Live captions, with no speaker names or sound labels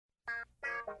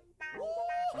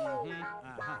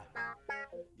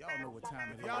Y'all know what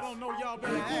time it is. Y'all don't know, y'all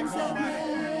better ask somebody.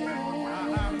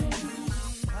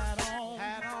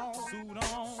 Hat on, suit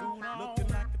on, looking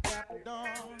like a dapper dawn.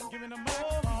 Giving them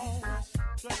microphone,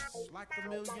 dressed like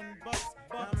 $1,000,000,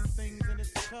 diamond things in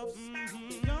its cuffs.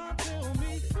 Y'all tell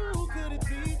me who could it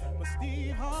be but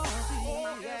Steve Harvey?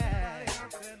 Oh, yeah,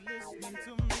 listening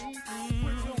to me.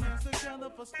 Put your hands together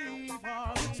for Steve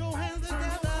Harvey. Put your hands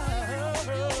together.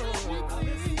 Steve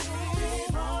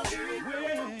Harvey.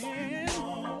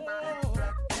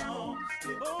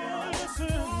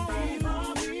 Steve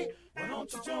Harvey, why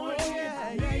don't you join in?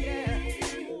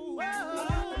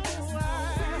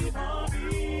 Steve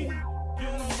Harvey,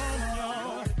 get on,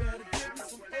 y'all. Better give me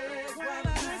some eggs while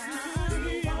I listen to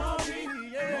Steve Harvey.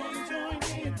 Won't you join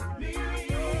in with me?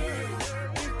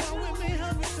 If you're with me,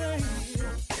 help me say,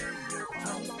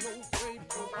 turn your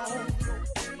radio on.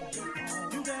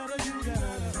 You gotta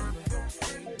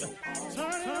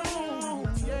turn it on,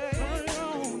 yeah. Turn it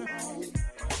on.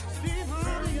 Steve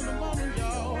Harvey in the morning,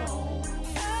 y'all.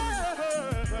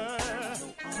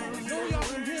 I know y'all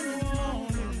can hear me on.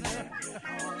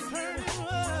 Turn it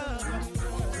up.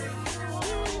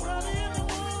 Steve Harvey in the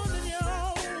morning,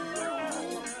 y'all.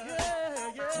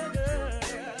 Yeah. Turn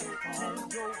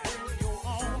your radio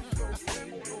on.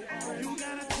 You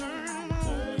gotta turn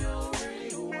your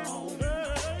radio on.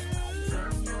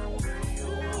 Turn your radio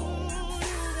on.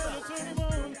 You gotta turn it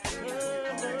on.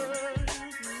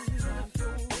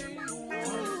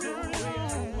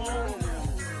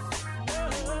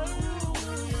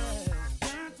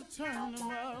 Turn them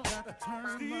up,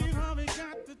 Steve Harvey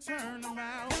got to turn them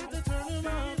out. Got to turn them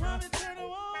out. Steve Harvey turn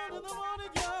them on in the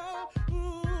morning, y'all.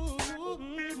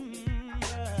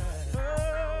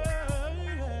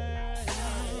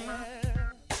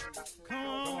 Come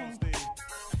on, Steve.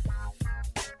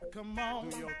 Come on,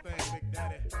 do your thing, Big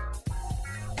Daddy.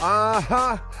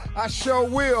 I sure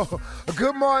will.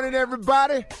 Good morning,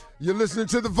 everybody. You're listening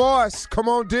to The Voice. Come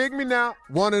on, dig me now.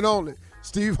 One and only,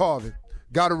 Steve Harvey.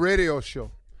 Got a radio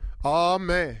show. Oh,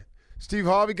 man. Steve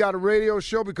Harvey got a radio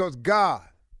show because God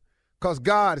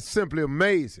is simply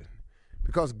amazing.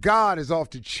 Because God is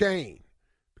off the chain.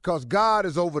 Because God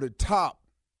is over the top.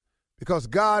 Because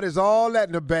God is all that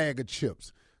in a bag of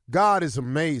chips. God is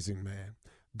amazing, man.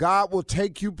 God will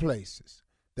take you places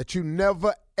that you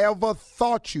never, ever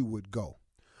thought you would go.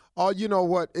 Oh, you know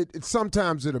what?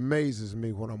 Sometimes it amazes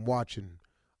me when I'm watching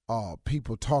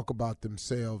people talk about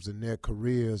themselves and their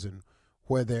careers and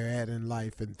where they're at in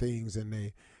life and things,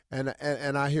 and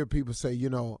I hear people say, you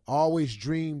know, always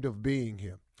dreamed of being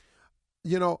here.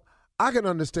 You know, I can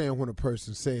understand when a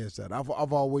person says that. I've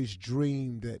always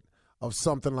dreamed of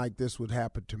something like this would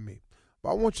happen to me. But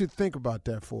I want you to think about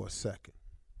that for a second.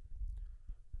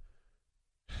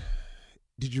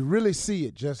 Did you really see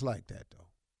it just like that, though?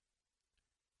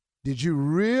 Did you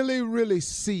really, really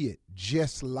see it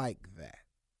just like that?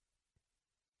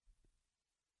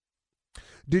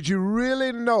 Did you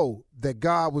really know that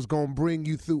God was going to bring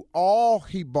you through all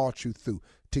he brought you through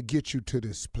to get you to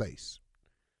this place?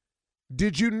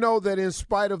 Did you know that in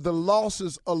spite of the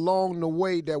losses along the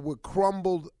way that would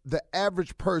crumble the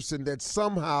average person, that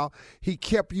somehow he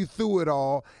kept you through it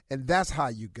all, and that's how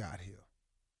you got here?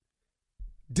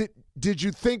 Did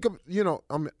you think of,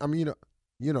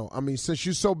 since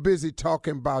you're so busy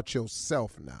talking about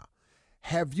yourself now,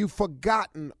 have you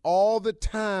forgotten all the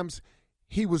times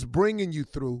he was bringing you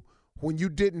through when you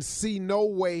didn't see no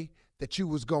way that you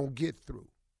was going to get through?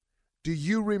 Do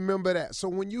you remember that? So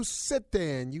when you sit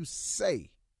there and you say,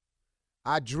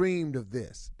 I dreamed of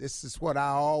this, this is what I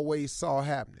always saw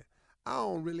happening, I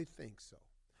don't really think so.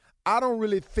 I don't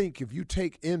really think if you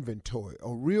take inventory,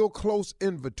 a real close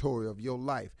inventory of your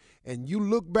life, and you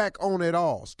look back on it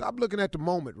all, stop looking at the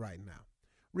moment right now.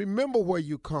 Remember where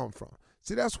you come from.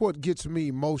 See, that's what gets me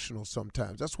emotional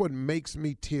sometimes. That's what makes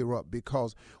me tear up,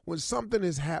 because when something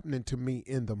is happening to me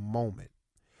in the moment,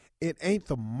 it ain't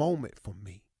the moment for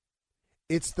me.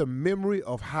 It's the memory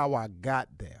of how I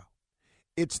got there.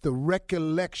 It's the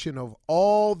recollection of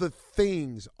all the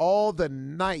things, all the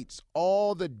nights,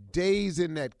 all the days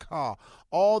in that car,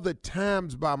 all the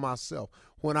times by myself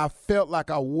when I felt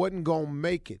like I wasn't going to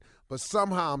make it, but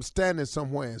somehow I'm standing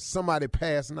somewhere and somebody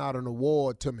passing out an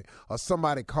award to me or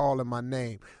somebody calling my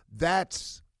name.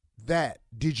 That's that.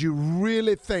 Did you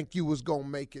really think you was going to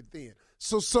make it then?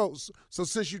 So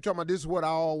since you're talking about this is what I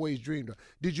always dreamed of,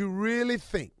 did you really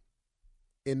think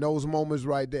in those moments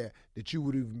right there that you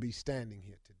would even be standing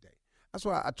here today? That's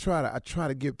why I try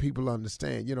to get people to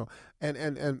understand,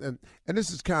 and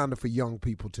this is kind of for young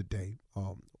people today,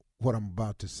 what I'm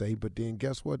about to say, but then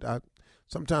guess what?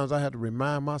 Sometimes I have to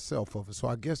remind myself of it, so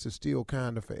I guess it's still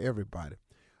kind of for everybody.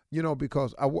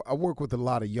 because I work with a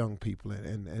lot of young people,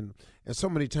 and so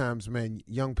many times, man,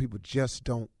 young people just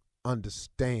don't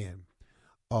understand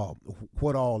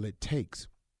what all it takes.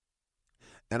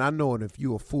 And I know, and if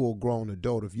you're a full-grown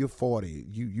adult, if you're 40,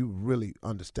 you really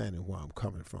understanding where I'm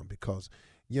coming from, because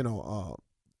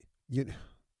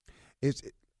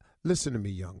listen to me,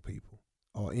 young people,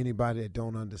 or anybody that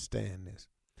don't understand this,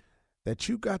 that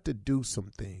you got to do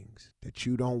some things that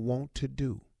you don't want to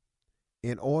do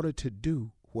in order to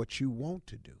do what you want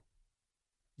to do.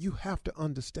 You have to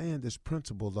understand this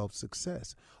principle of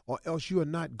success, or else you are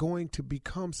not going to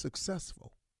become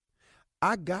successful.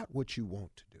 I got what you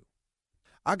want to do.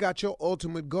 I got your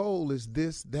ultimate goal is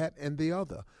this, that, and the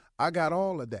other. I got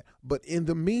all of that. But in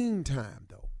the meantime,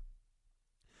 though,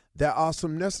 there are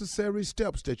some necessary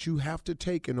steps that you have to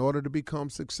take in order to become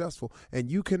successful,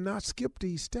 and you cannot skip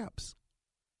these steps.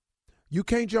 You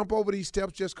can't jump over these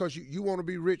steps just because you want to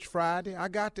be rich Friday. I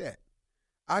got that.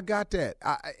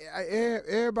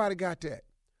 Everybody got that.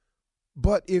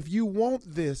 But if you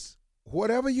want this,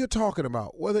 whatever you're talking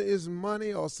about, whether it's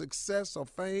money or success or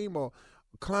fame or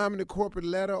climbing the corporate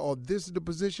ladder or this is the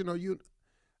position or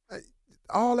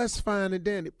all that's fine and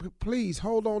dandy. Please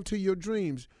hold on to your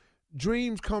dreams.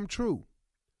 Dreams come true.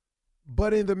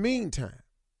 But in the meantime,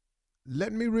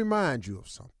 let me remind you of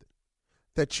something,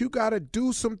 that you got to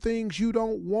do some things you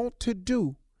don't want to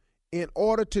do in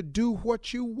order to do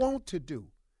what you want to do.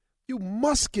 You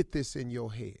must get this in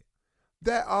your head.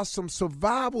 There are some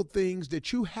survival things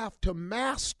that you have to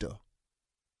master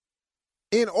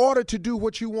in order to do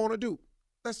what you want to do.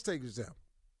 Let's take an example.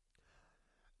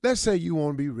 Let's say you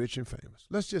want to be rich and famous.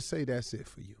 Let's just say that's it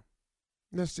for you.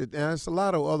 There's a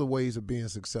lot of other ways of being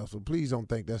successful. Please don't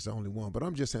think that's the only one. But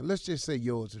I'm just saying, let's just say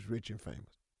yours is rich and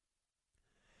famous.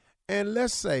 And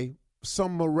let's say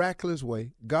some miraculous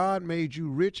way, God made you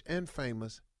rich and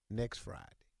famous next Friday.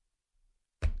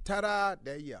 Ta-da,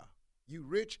 there you are. You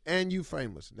rich and you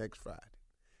famous next Friday.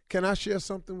 Can I share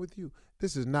something with you?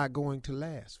 This is not going to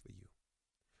last for you.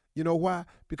 You know why?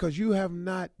 Because you have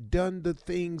not done the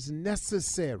things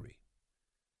necessary.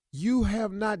 You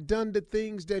have not done the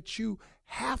things that you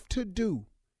have to do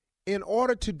in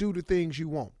order to do the things you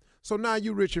want. So now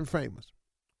you're rich and famous.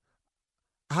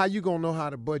 How you going to know how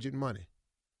to budget money?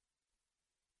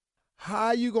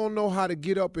 How you going to know how to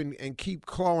get up and keep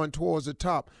clawing towards the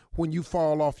top when you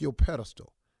fall off your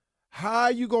pedestal? How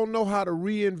you going to know how to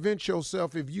reinvent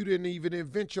yourself if you didn't even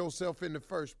invent yourself in the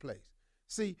first place?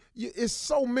 See, it's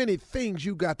so many things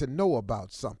you got to know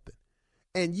about something.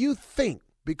 And you think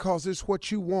because it's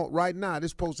what you want right now,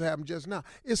 it's supposed to happen just now.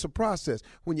 It's a process.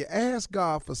 When you ask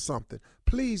God for something,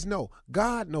 please know,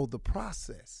 God knows the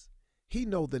process. He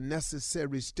knows the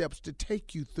necessary steps to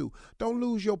take you through. Don't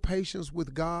lose your patience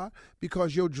with God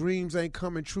because your dreams ain't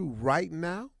coming true right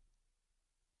now.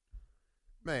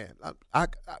 Man, I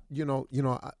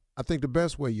think the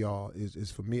best way, y'all,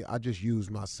 is for me, I just use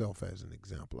myself as an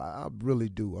example. I really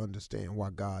do understand why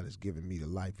God has given me the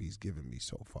life he's given me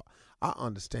so far. I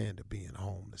understand the being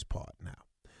homeless part now.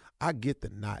 I get the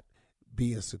not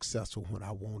being successful when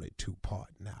I wanted to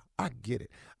part now. I get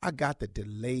it. I got the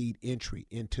delayed entry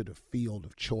into the field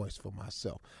of choice for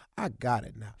myself. I got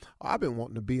it now. I've been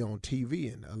wanting to be on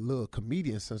TV and a little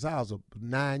comedian since I was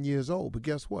 9 years old. But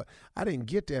guess what? I didn't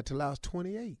get there till I was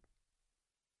 28.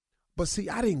 But see,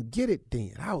 I didn't get it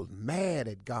then. I was mad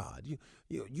at God.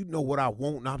 You know what I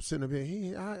want, and I'm sitting up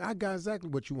here. I got exactly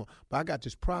what you want. But I got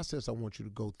this process I want you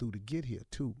to go through to get here,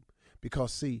 too.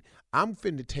 Because, see, I'm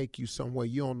finna take you somewhere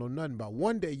you don't know nothing about.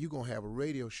 One day you're going to have a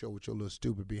radio show with your little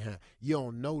stupid behind. You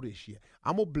don't know this yet.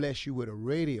 I'm going to bless you with a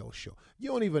radio show. You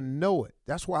don't even know it.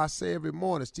 That's why I say every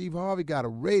morning, Steve Harvey got a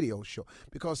radio show.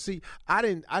 Because, see, I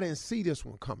didn't see this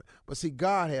one coming. But, see,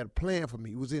 God had a plan for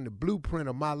me. It was in the blueprint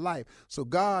of my life. So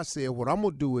God said, what I'm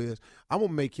going to do is I'm going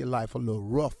to make your life a little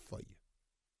rough for you.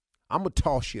 I'm going to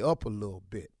toss you up a little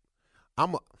bit.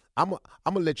 I'm going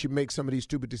to let you make some of these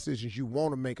stupid decisions you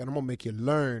want to make, and I'm going to make you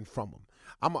learn from them.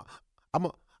 I'm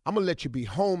going to let you be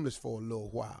homeless for a little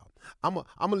while. I'm going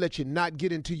to let you not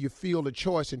get into your field of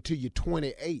choice until you're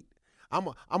 28. I'm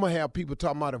going to have people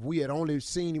talking about if we had only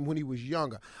seen him when he was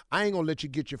younger. I ain't going to let you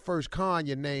get your first car in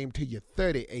your name till you're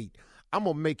 38. I'm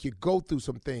going to make you go through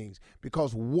some things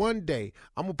because one day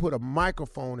I'm going to put a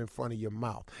microphone in front of your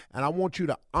mouth and I want you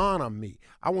to honor me.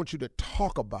 I want you to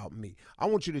talk about me. I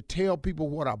want you to tell people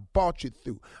what I brought you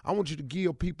through. I want you to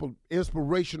give people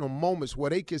inspirational moments where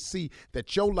they can see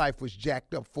that your life was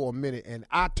jacked up for a minute and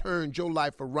I turned your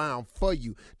life around for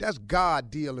you. That's God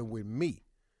dealing with me.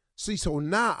 See, so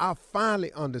now I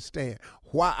finally understand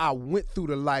why I went through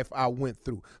the life I went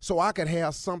through so I could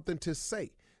have something to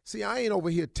say. See, I ain't over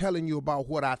here telling you about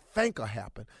what I think will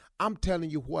happen. I'm telling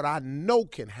you what I know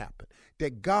can happen,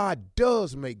 that God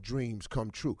does make dreams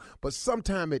come true. But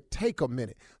sometimes it take a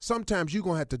minute. Sometimes you're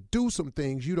going to have to do some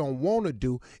things you don't want to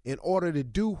do in order to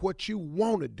do what you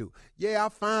want to do. Yeah, I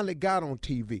finally got on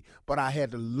TV, but I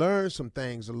had to learn some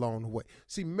things along the way.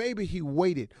 See, maybe he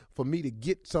waited for me to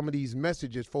get some of these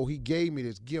messages before he gave me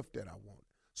this gift that I wanted,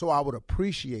 so I would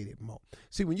appreciate it more.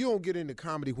 See, when you don't get into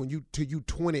comedy till you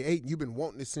 28 and you've been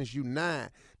wanting it since you 9,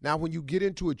 now when you get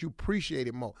into it, you appreciate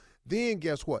it more. Then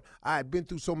guess what? I had been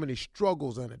through so many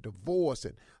struggles and a divorce,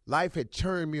 and life had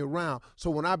turned me around.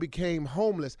 So when I became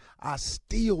homeless, I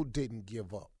still didn't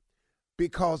give up,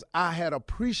 because I had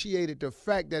appreciated the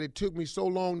fact that it took me so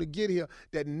long to get here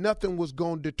that nothing was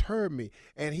going to deter me.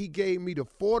 And he gave me the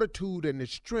fortitude and the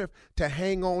strength to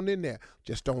hang on in there.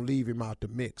 Just don't leave him out the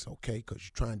mix, okay? Because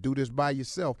you're trying to do this by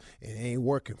yourself, and it ain't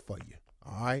working for you,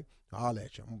 all right? I'll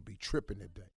let you. I'm going to be tripping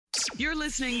today. You're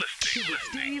listening to the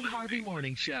Steve Harvey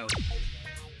Morning Show.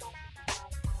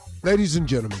 Ladies and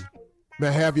gentlemen, may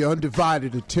I have your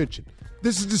undivided attention?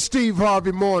 This is the Steve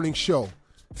Harvey Morning Show.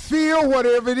 Feel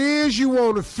whatever it is you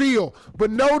want to feel,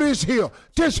 but know this here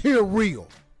real.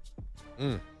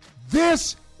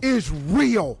 This is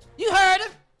real. You heard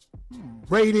him.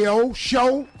 Radio,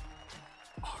 show,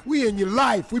 we in your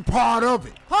life. We part of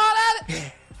it. Part of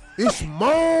it. It's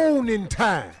morning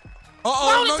time.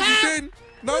 Morning No, time. you didn't.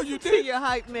 No, you didn't. You're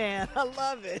hype man. I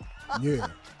love it. Yeah.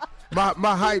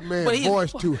 My hype man But he's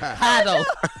voice too high. High though.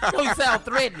 Don't sound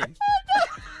threatening.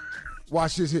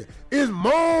 Watch this here. It's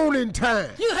morning time.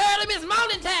 You heard him. It's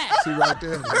morning time. See right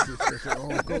there? All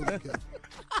go together.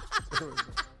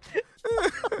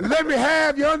 Let me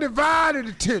have your undivided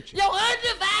attention. Your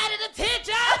undivided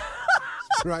attention.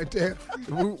 Right there.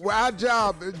 Our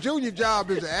job, junior job,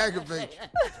 is to aggravate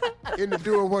you into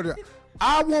doing what.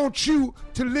 I want you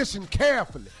to listen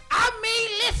carefully. I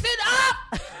mean, listen up.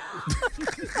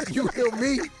 You hear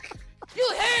me?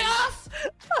 You heard us.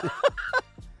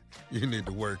 You need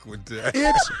to work with that.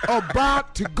 It's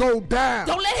about to go down.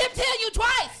 Don't let him tell you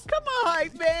twice. Come on,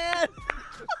 hype man.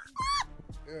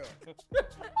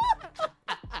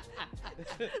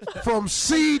 From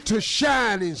sea to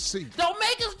shining sea. Don't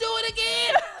make us do it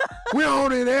again. We're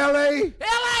on in L.A.,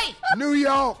 L.A., New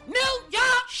York, New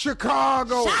York,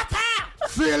 Chicago, Chi-Town,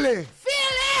 Philly,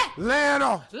 Philly,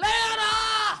 Atlanta,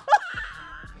 Atlanta,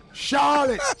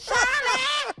 Charlotte,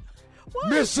 Charlotte,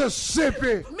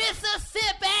 Mississippi.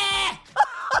 Mississippi.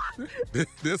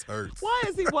 This hurts. Why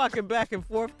is he walking back and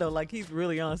forth though, like he's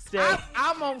really on stage?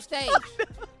 I'm on stage.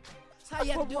 That's how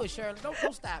you have to do it, Shirley. Don't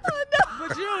stop.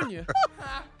 But Junior,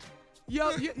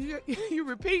 you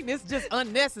repeating it's just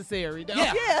unnecessary, though.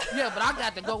 Yeah, but I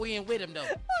got to go in with him though.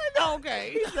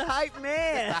 Okay. He's a hype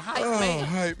man. The hype Oh, man.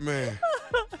 hype man.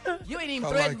 You ain't even I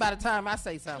threatened like by the time I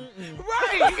say something.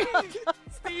 Right.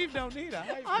 Steve don't need a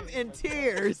hype. I'm in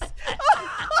tears.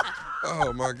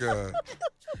 Oh, my God.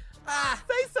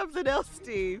 Say something else,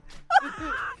 Steve.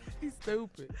 He's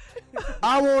stupid.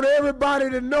 I want everybody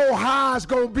to know how it's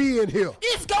going to be in here.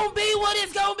 It's gonna be what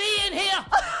it's gonna be in here.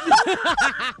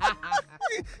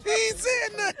 He ain't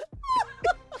saying nothing.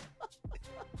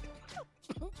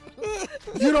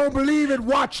 You don't believe it?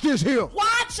 Watch this here.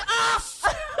 Watch us.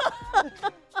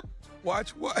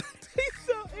 Watch what? He's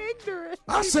so ignorant.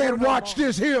 I said watch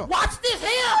this here. Watch this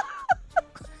here.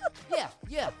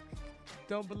 Yeah.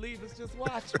 Don't believe it's just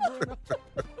watch, Bruno.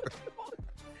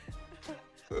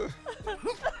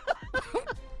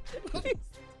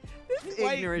 This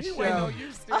ignorant He waiting show. on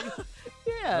you, Steve.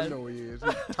 Yeah. I know he is.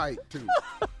 He's tight, too.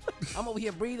 I'm over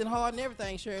here breathing hard and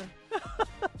everything, Shirley.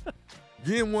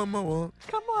 Give him one more.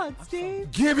 Come on,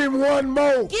 Steve. Give him one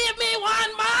more. Give me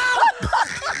one more.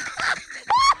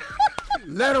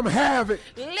 Let him have it.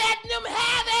 Letting them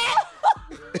have it.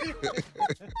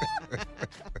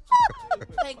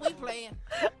 Think we playing?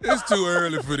 It's too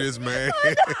early for this, man.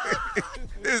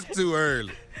 It's too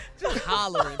early. Just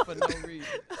hollering for no reason.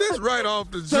 This right off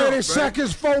the jump, 30 man.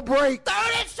 seconds for break.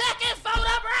 30 seconds for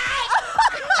the break.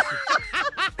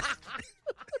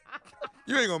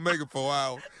 You ain't gonna make it 4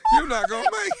 hours. You're not gonna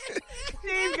make it.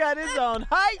 Steve got his own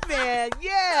hype man.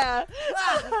 Yeah.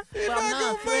 But I'm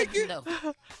not threatening though.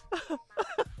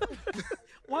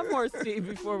 One more, Steve,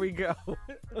 before we go.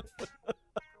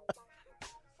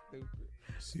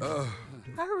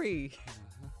 Hurry.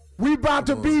 We about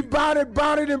to be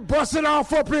bodied and busting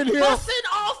off up in here. Busting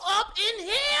off up in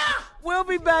here. We'll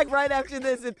be back right after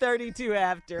this at 32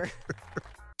 after.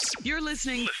 You're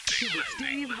listening to the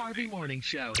Steve Harvey Morning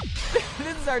Show.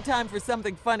 This is our time for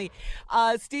something funny.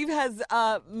 Steve has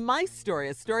a mice story,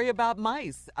 a story about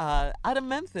mice out of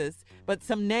Memphis, but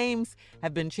some names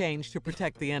have been changed to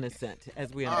protect the innocent, as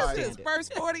we understand it.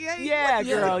 First 48? Yeah,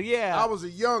 girl, yeah. I was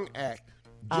a young act,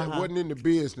 just wasn't in the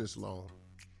business long.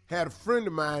 Had a friend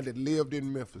of mine that lived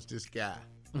in Memphis, this guy.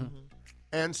 Mm-hmm.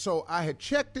 And so I had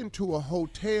checked into a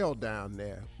hotel down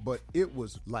there, but it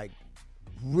was like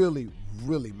really,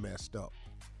 really messed up.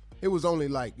 It was only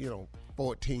like,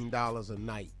 $14 a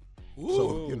night. Ooh.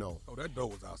 So, Oh, that door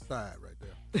was outside right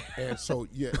there. And so,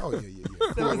 yeah. Oh, yeah.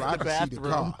 Well, I could see the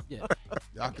car. Yeah.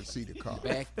 I could see the car.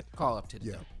 Back, call up to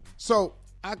the Yeah. So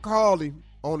I called him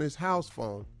on his house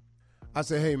phone. I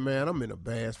said, hey, man, I'm in a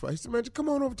bad spot. He said, man, just come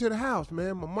on over to the house,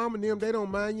 man. My mom and them, they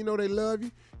don't mind. You know they love you.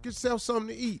 Get yourself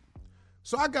something to eat.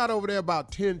 So I got over there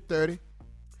about 10:30.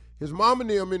 His mom and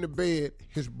them in the bed.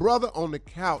 His brother on the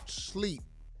couch sleep.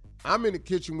 I'm in the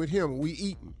kitchen with him. We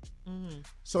eating. Mm-hmm.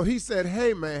 So he said,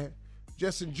 hey, man,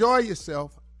 just enjoy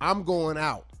yourself. I'm going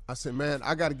out. I said, man,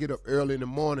 I got to get up early in the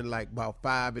morning, like about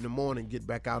 5 in the morning, get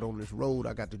back out on this road.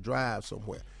 I got to drive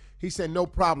somewhere. He said, no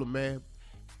problem, man.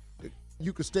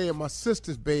 You can stay in my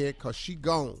sister's bed because she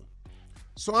gone.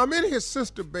 So I'm in his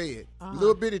sister's bed,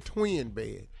 little bitty twin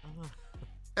bed.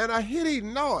 And I hear these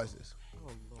noises.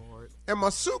 Oh, Lord. And my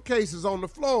suitcase is on the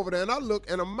floor over there, and I look,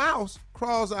 and a mouse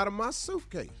crawls out of my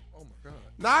suitcase. Oh, my God.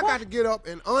 Now I got to get up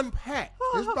and unpack.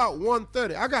 It's about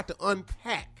 1:30. I got to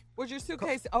unpack. Was your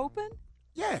suitcase open?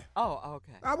 Yeah. Oh,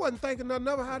 okay. I wasn't thinking nothing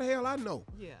of it. How the hell I know?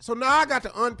 Yeah. So now I got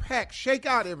to unpack, shake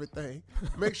out everything,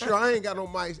 make sure I ain't got no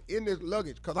mice in this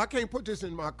luggage, because I can't put this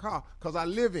in my car because I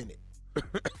live in it.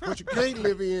 What you can't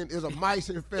live in is a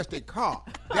mice-infested car.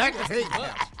 That can't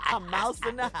happen. A mouse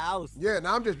in the house. Yeah,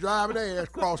 now I'm just driving their ass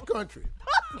cross country.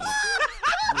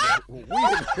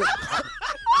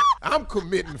 I'm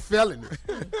committing felony.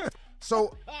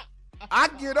 So I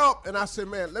get up and I said,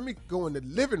 man, let me go in the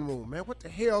living room, man. What the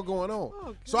hell going on?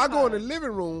 Oh, so I go in the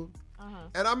living room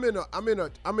and I'm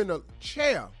in a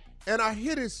chair and I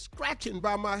hear this scratching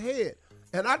by my head.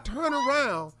 And I turn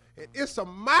around and it's a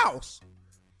mouse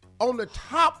on the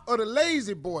top of the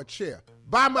lazy boy chair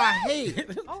by my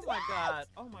head. Oh, my God.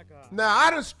 Oh, my God. Now,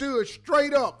 I done stood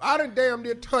straight up. I done damn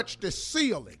near touched the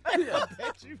ceiling. I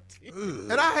bet you did.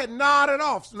 And I had nodded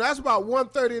off. So that's about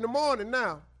 1:30 in the morning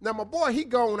now. Now, my boy, he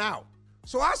gone out.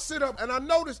 So I sit up and I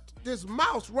noticed this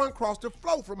mouse run across the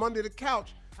floor from under the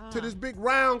couch to this big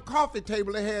round coffee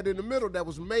table they had in the middle that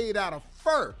was made out of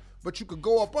fur, but you could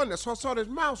go up under. So I saw this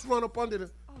mouse run up under the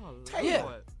table.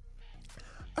 Lord.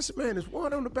 I said, man, there's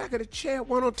one on the back of the chair,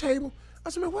 one on the table. I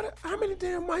said, man, how many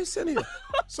damn mice in here?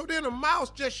 So then a mouse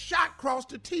just shot across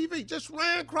the TV, just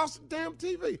ran across the damn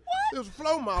TV. What? It was a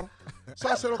flow model. So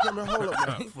I said, okay, man, hold up,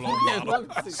 man. Flow model.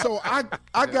 So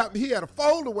he had a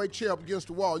fold-away chair up against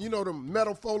the wall. You know the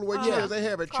metal fold-away chairs they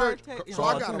have at church? So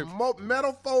I got a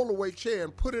metal fold-away chair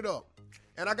and put it up.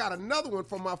 And I got another one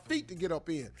for my feet to get up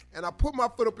in. And I put my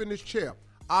foot up in this chair.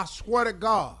 I swear to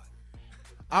God,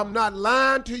 I'm not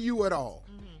lying to you at all.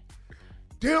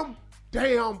 Them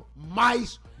damn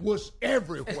mice was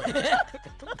everywhere.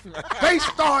 They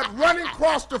start running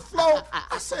across the floor.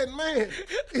 I said, man,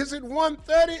 is it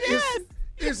 1:30? Yes.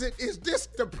 Is this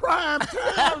the prime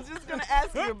time? I was just going to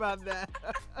ask you about that.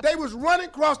 They was running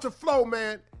across the floor,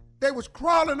 man. They was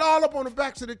crawling all up on the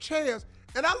backs of the chairs.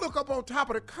 And I look up on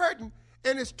top of the curtain,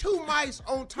 and it's 2 mice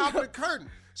on top of the curtain.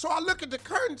 So I look at the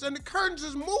curtains, and the curtains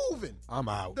is moving. I'm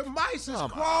out. The mice is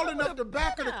crawling up the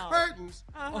back of the curtains,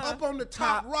 up on the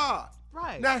top rod.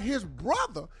 Right. Now his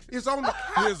brother is on the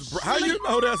couch. How you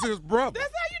know that's his brother?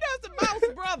 That's how you know it's a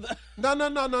mouse brother.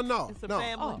 No. It's a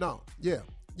family. No.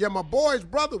 Yeah, my boy's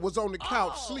brother was on the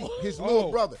couch sleep. His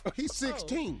little brother. He's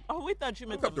 16. Oh, we thought you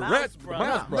meant thought the the mouse rat- the brother.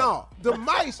 mouse brother. No, the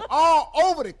mice all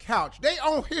over the couch. They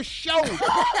on his shoulder.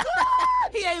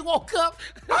 He ain't woke up.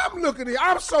 I'm looking at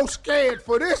I'm so scared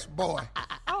for this boy.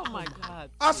 Oh, my God.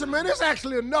 I said, man, there's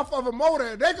actually enough of them over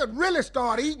there. They could really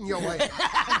start eating your ass.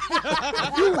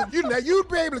 You'd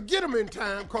be able to get them in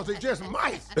time because they're just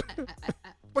mice.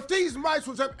 But these mice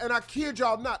was up, and I kid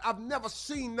y'all not, I've never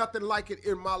seen nothing like it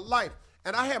in my life.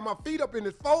 And I had my feet up in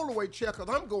this fold-away chair because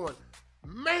I'm going,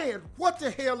 man, what the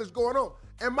hell is going on?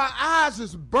 And my eyes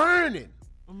is burning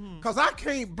because I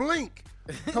can't blink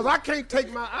because I can't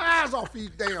take my eyes off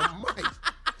these damn mice.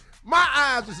 My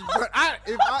eyes is burning.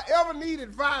 If I ever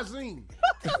needed Visine,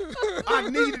 I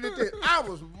needed it then. I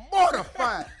was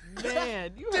mortified.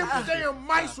 Man, you Them damn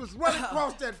mice was running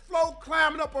across that floor,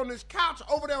 climbing up on this couch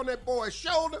over there on that boy's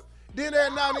shoulder. Then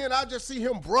every now and then I just see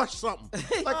him brush something.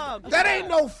 Like, that ain't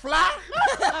no fly.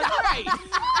 right.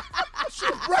 She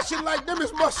was brushing like them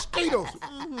as mosquitoes.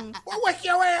 Well, wake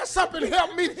your ass up and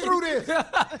help me through this.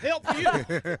 Help you.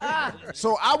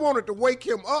 So I wanted to wake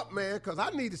him up, man, because I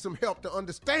needed some help to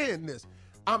understand this.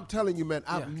 I'm telling you, man,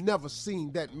 I've never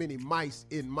seen that many mice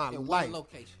in my In one life.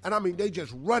 location. And I mean, they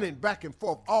just running back and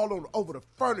forth all over the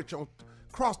furniture,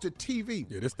 across the TV.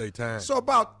 Yeah, this they time. So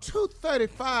about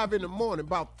 2:35 in the morning,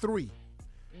 about 3,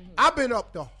 I've been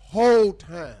up the whole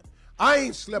time. I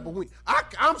ain't slept a wink.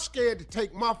 I'm scared to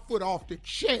take my foot off the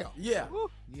chair. Yeah.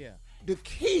 Yeah. The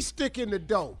key stick in the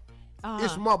door.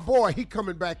 It's my boy. He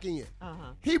coming back in.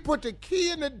 He put the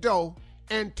key in the door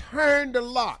and turned the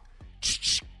lock.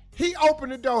 He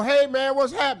opened the door. Hey, man,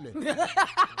 what's happening?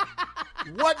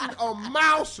 Wasn't a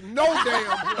mouse, no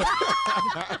damn.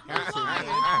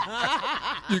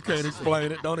 You can't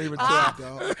explain it. Don't even try.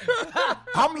 Dog.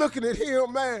 I'm looking at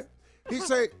him, man. He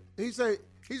said,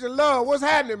 love, what's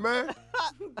happening, man?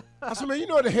 I said, man, you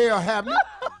know what the hell happening.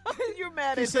 You're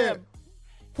mad He at said, him.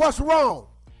 what's wrong?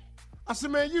 I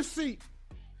said, man, you see.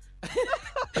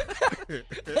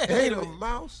 Ain't a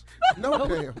mouse, no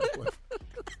damn.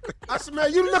 I said,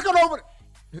 man, you looking over.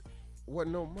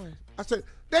 Wasn't no mice. I said,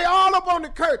 they all up on the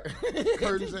curtain.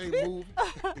 Curtains ain't moving.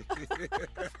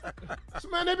 So,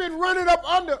 man, they been running up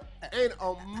under. Ain't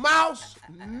a mouse,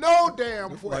 no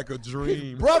damn way. Like a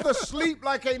dream. Brother sleep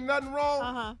like ain't nothing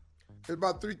wrong. It's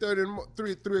about 3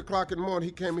 o'clock in the morning.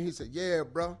 He came in, he said, yeah,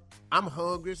 bro, I'm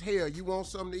hungry as hell. You want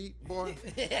something to eat, boy?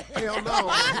 Hell no.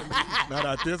 Not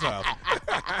at this house.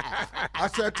 I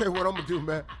said, I tell you what I'm going to do,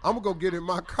 man. I'm going to go get in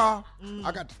my car.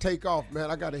 I got to take off,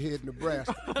 man. I got to head to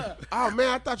Nebraska. Oh, man,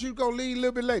 I thought you was going to leave a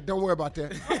little bit late. Don't worry about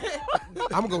that.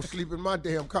 I'm going to go sleep in my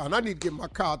damn car. And I need to get my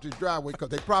car to the driveway because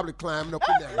they probably climbing up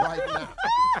in there right now.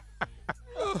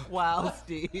 Wow,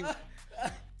 Steve.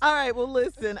 All right, well,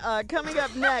 listen, coming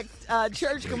up next,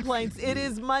 church complaints. It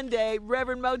is Monday.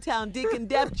 Reverend Motown, Deacon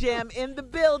Def Jam in the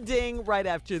building right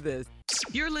after this.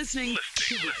 You're listening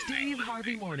to the Steve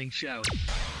Harvey Morning Show.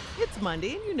 It's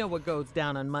Monday, and you know what goes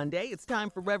down on Monday. It's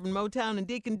time for Reverend Motown and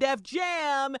Deacon Def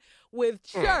Jam with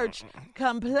church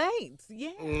complaints.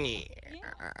 Yeah.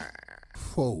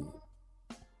 4,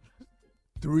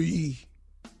 3,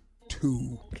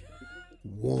 2,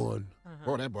 1.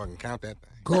 Boy, that boy can count that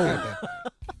thing. Go.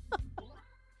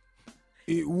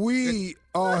 We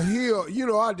are here. You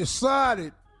know, I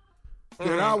decided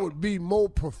that I would be more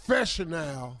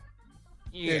professional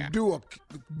and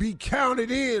be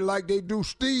counted in like they do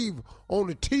Steve on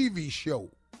the TV show.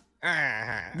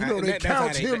 You know, they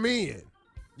count him in.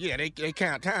 Yeah, they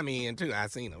count Tommy in too. I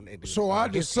seen them. They do. So I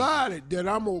decided that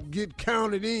I'm gonna get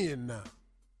counted in now.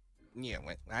 Yeah,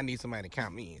 well, I need somebody to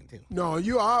count me in too. No,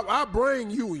 I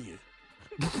bring you in.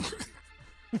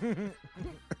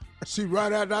 See,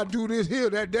 right after I do this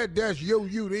here, that's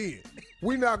you then.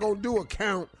 We're not gonna do a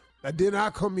count, and then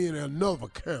I come in another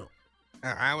count.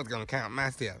 I was gonna count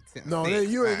myself. No,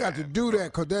 you ain't got to do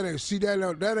that, cause that ain't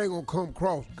gonna come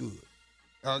across good.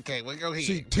 Okay, well go ahead.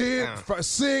 See, 10,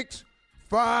 6,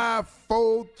 5,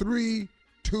 4, 3,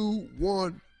 2,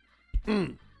 1.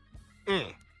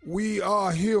 We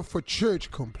are here for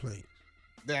church complaints.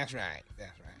 That's right.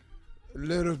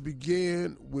 Let us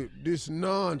begin with this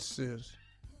nonsense,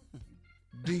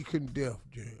 Deacon Def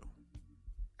Jam.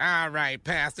 All right,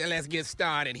 Pastor, let's get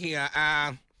started here.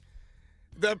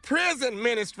 The prison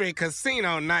ministry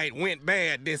casino night went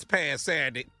bad this past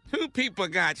Saturday. 2 people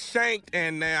got shanked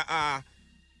and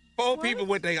 4 people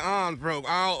with their arms broke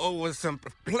all over some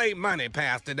play money,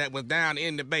 Pastor, that was down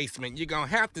in the basement. You're going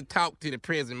to have to talk to the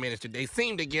prison ministry. They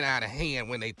seem to get out of hand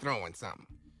when they throwing something.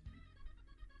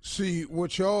 See,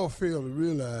 what y'all fail to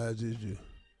realize is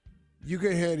you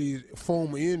can have these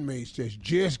former inmates that's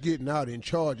just getting out in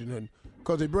charge of nothing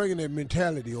because they're bringing that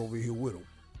mentality over here with them.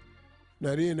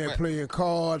 Now, then they're playing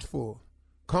cards for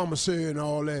commissary and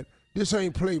all that. This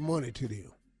ain't play money to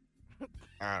them.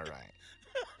 All right.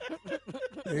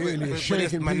 They're in there shanking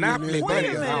people. Monopoly Wait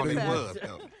a is all minute, it was, Pastor.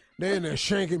 though. They're in there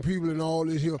shanking people and all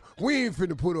this here. We ain't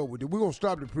finna put up with it. We're going to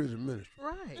stop the prison ministry.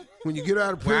 Right. When you get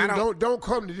out of Well, prison, don't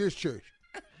come to this church.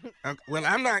 Well,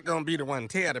 I'm not going to be the one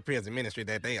to tell the prison ministry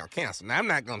that they are canceled. I'm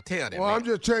not going to tell them Well, that. I'm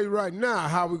just telling you right now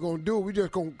how we're going to do it. We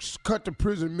just going to cut the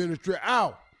prison ministry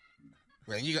out.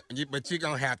 Well, but you're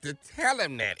going to have to tell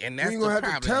them that, and that's We ain't the going to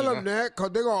problem. have to tell them that because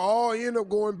they're going to all end up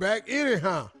going back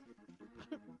anyhow.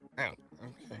 Oh, okay.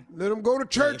 Let them go to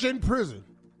church in prison.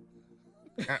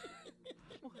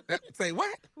 Say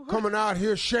what? Coming out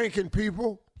here shanking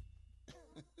people.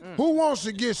 Who wants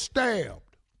to get stabbed?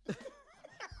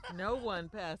 No one,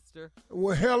 Pastor.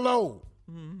 Well, hello.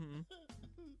 And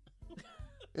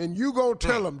you gonna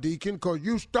tell them, Deacon, because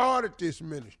you started this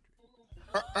ministry.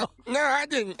 No, I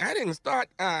didn't. I didn't start.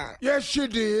 Yes, you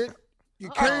did. You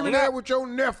came in there with your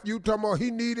nephew talking about he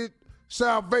needed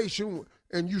salvation,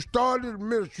 and you started the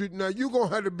ministry. Now you gonna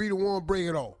have to be the one bring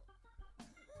it on.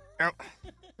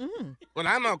 Well,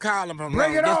 I'm gonna call him from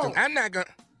Bring long it on. distance. I'm not gonna.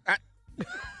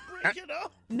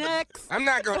 Next. I'm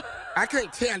not gonna. I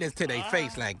can't tell this to their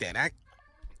face like that.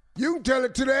 You can tell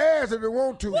it to their ass if you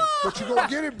want to, but you gonna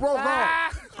get it broke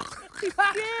off. He's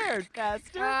scared,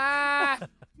 Pastor.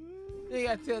 You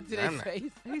got to tell it to their I'm not-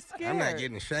 face. He's scared. I'm not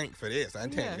getting shanked for this. I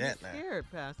tell you that he's now. scared,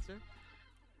 Pastor.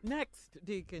 Next,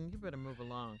 Deacon, you better move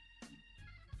along.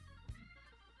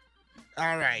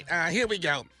 All right, here we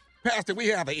go. Pastor, we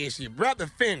have an issue. Brother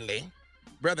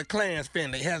Clarence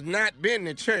Finley, has not been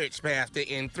to church, Pastor,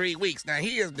 in 3 weeks. Now,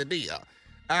 here's the deal.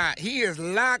 He is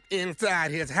locked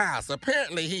inside his house.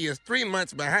 Apparently, he is 3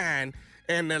 months behind,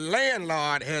 and the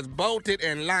landlord has bolted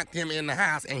and locked him in the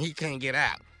house, and he can't get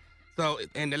out. So,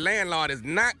 and the landlord is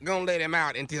not going to let him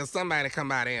out until somebody come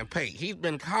out there and pay. He's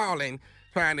been calling,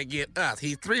 trying to get us.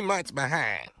 He's 3 months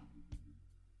behind.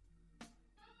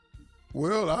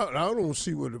 Well, I don't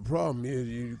see what the problem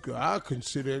is. I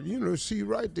consider, see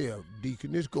right there,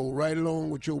 Deacon, this go right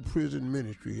along with your prison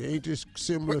ministry. Ain't this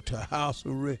similar to house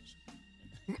arrest?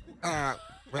 Well,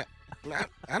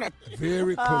 I don't.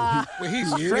 Very close. Well,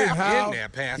 he's He in trapped his house, in there,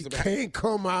 Pastor. He can't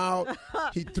come out.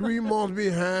 He 3 months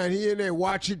behind. He in there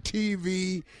watching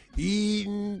TV,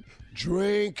 eating,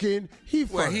 drinking.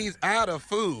 Well, he's out of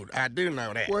food. I do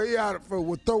know that. Well, he out of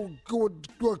food.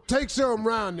 Well, take something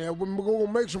around there. We're going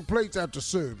to make some plates after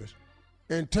service.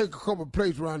 And take a couple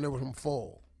plates around there with some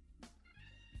foil.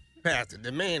 Pastor,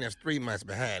 the man is 3 months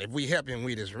behind. If we help him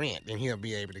with his rent, then he'll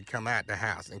be able to come out the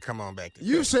house and come on back to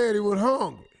You church. said he was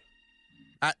hungry.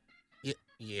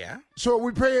 Yeah. So if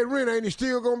we pay rent, ain't he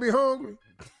still going to be hungry?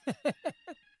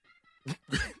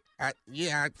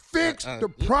 Fix the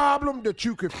problem that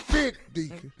you could fix,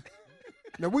 Deacon.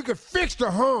 Now, we could fix the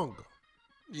hunger.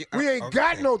 Yeah, We ain't okay.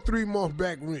 got no 3 months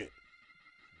back rent.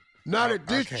 Not at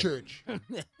this okay. church.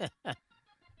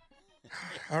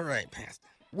 All right, Pastor.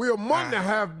 We're a month and a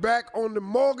half back on the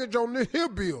mortgage on this here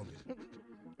building.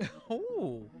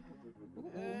 Oh.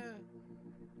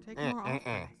 Take more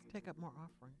offerings. Take up more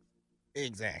offerings.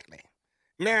 Exactly.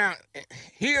 Now,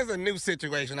 here's a new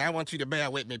situation. I want you to bear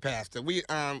with me, Pastor. We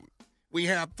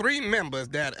have 3 members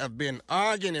that have been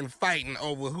arguing and fighting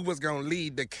over who was going to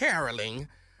lead the caroling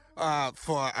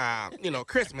for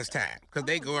Christmas time, because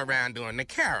they go around doing the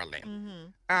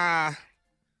caroling.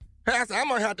 Pastor, I'm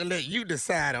going to have to let you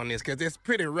decide on this, because it's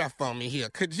pretty rough on me here.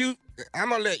 I'm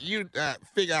going to let you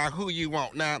figure out who you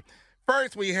want. Now,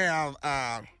 first we have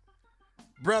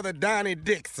Brother Donnie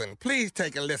Dixon. Please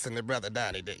take a listen to Brother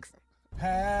Donnie Dixon.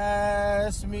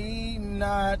 Pass me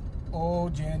not, O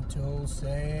gentle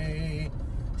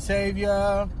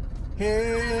Savior,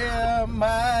 hear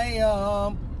my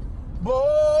humble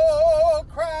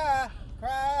cry,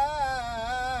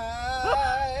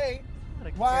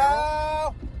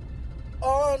 while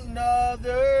on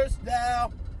others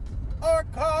thou art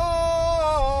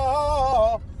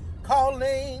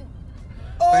calling.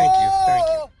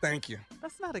 Thank you.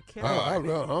 That's not a I carol.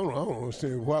 don't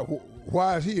understand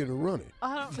why is he in the running.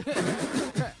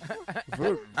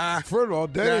 First of all,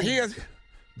 that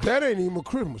ain't even a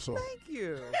Christmas song. Thank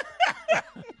you.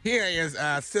 Here is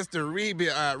Sister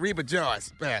Reba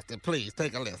Joyce, Pastor. Please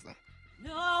take a listen.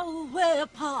 No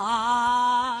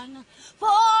weapon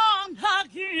formed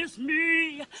against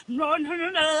me,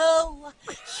 no,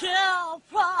 shall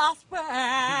prosper.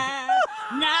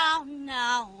 Now,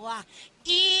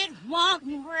 it won't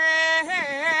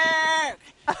work.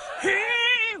 He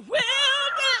will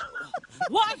do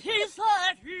what he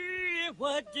said he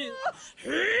would do.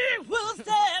 He will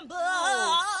stand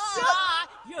by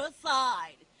your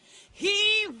side.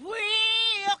 He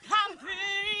will come through.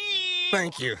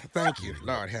 Thank you.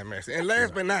 Lord have mercy. And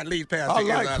last but not least, Pastor, I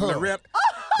like is her. Loretta.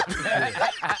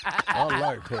 I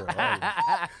like her.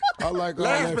 I like all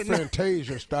Last that but not-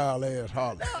 Fantasia style ass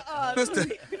Holly. Sister,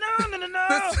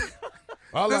 No.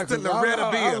 I like Sister a, Loretta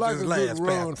I Bibbs like is a last, good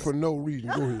run Pastor. for no reason.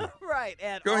 Go ahead. Right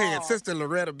at Go all. ahead, Sister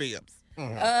Loretta Bibbs.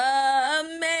 Amazing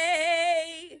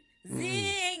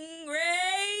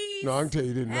grace. No, I can tell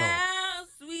you didn't know. How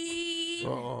sweet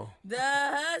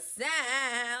the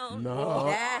sound No.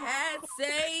 that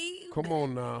saved Come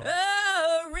on now.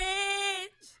 a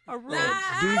wretch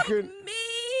like Deacon. me.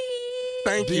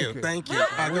 Thank you. Deacon.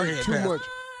 Go ahead, Too Pastor.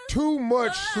 too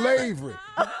much slavery.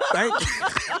 Thank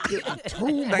you.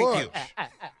 Too Thank much. you.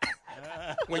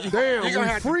 Well, Damn, you're gonna we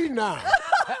have to- free now.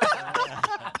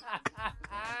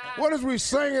 What is we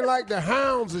singing like the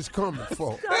hounds is coming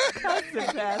for?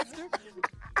 Pastor.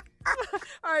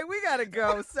 All right, we got to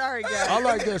go. Sorry, guys. I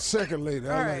like that second lady.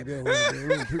 I All like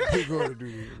that. Pick her to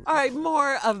do this. All right,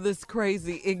 more of this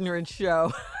crazy, ignorant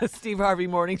show, Steve Harvey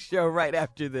Morning Show, right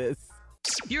after this.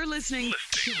 You're listening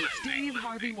to the Steve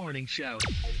Harvey Morning Show.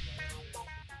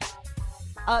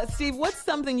 Steve, what's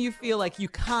something you feel like you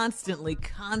constantly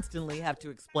have to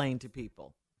explain to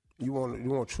people? You want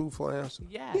a truthful answer?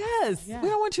 Yes. We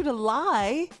don't want you to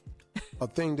lie. A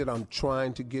thing that I'm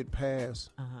trying to get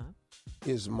past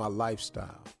is my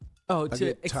lifestyle. Oh, I to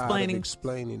get tired of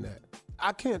explaining that.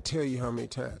 I can't tell you how many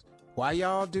times. Why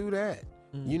y'all do that?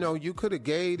 You know, you could have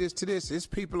gave this to this. There's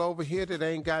people over here that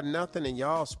ain't got nothing, and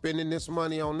y'all spending this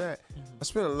money on that. I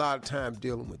spend a lot of time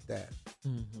dealing with that.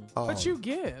 But you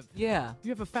give. Yeah. You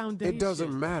have a foundation. It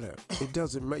doesn't matter. It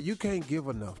doesn't matter. You can't give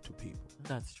enough to people.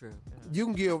 That's true. You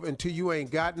can give until you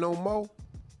ain't got no more,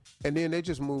 and then they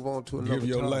just move on to another Give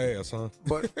your topic. last, huh?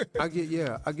 But I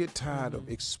get tired of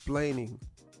explaining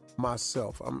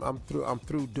myself. I'm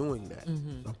through doing that.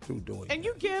 I'm through doing And that.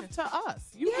 you give to us.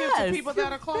 You Yes, give to people that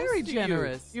you're are close very to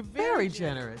generous. you. You're Very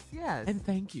generous. Yes. And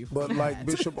thank you. But like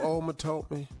Bishop Olmer told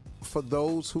me, for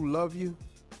those who love you,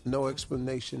 no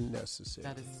explanation necessary.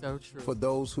 That is so true. For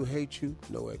those who hate you,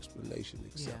 no explanation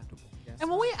acceptable. And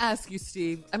when we ask you,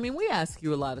 Steve, I mean, we ask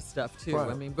you a lot of stuff too.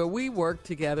 Right. I mean, but we work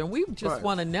together and we just Right.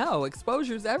 want to know.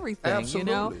 Exposure's everything,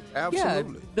 Absolutely. you know?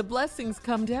 Absolutely. Yeah, the blessings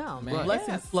come down. The Right.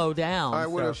 blessings slow down. All right,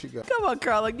 what so- else you got? Come on,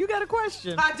 Carla, you got a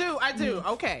question. I do.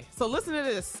 Okay. So listen to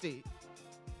this, Steve.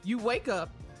 You wake up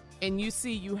and you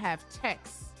see you have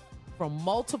texts from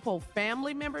multiple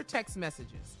family member text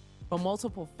messages from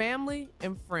multiple family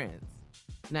and friends.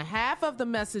 Now, half of the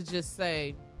messages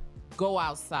say, go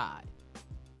outside.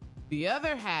 The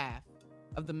other half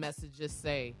of the messages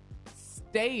say,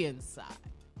 stay inside.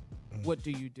 What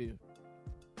do you do?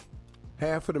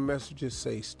 Half of the messages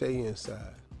say stay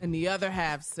inside. And the other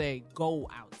half say, go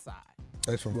outside.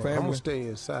 That's from Well, family. I'm gonna stay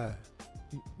inside.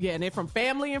 Yeah, and then from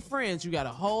family and friends, you got a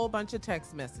whole bunch of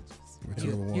text messages.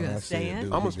 Whichever one gonna I stay said, in? dude, I'm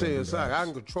gonna he stay do inside. that. I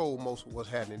can control most of what's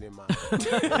happening in my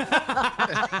house.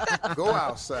 Go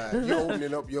outside. You're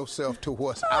opening up yourself to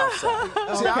what's outside.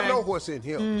 See, I know what's in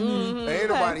here. There ain't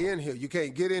nobody in here. You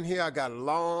can't get in here. I got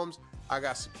alarms. I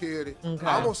got security. I'm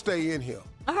gonna stay in here.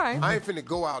 All right. I ain't finna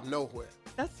go out nowhere.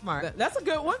 That's smart. That's a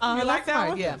good one. You like that's that smart,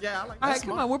 one? yeah. Yeah, I like All that. right,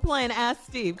 come on. We're playing Ask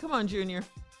Steve. Come on, Junior.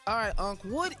 All right, Unc,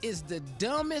 what is the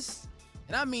dumbest,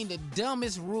 and I mean the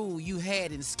dumbest rule you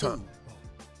had in school?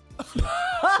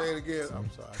 Say it again. I'm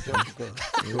sorry. I jumped the gun.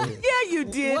 Go ahead. Yeah, you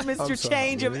did, I'm Mr. sorry.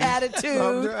 Change of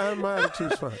Attitude. My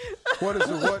attitude's fine. What is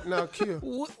the what now, Kia?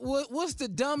 What's the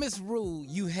dumbest rule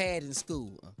you had in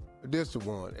school? This the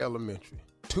one, elementary.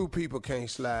 Two people can't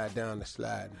slide down the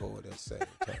sliding board at the same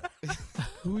time.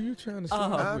 Who you trying to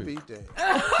slide I'll with? be damned.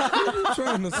 Who you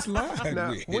trying to slide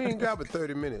Now, with? we ain't got but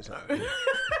 30 minutes. Huh?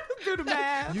 Do the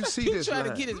math. You see You this trying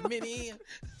line. to get as many in?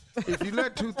 If you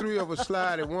let 2-3 of us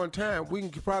slide at one time, we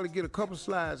can probably get a couple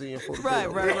slides in for the Right,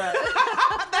 bill. right.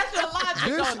 That's your logic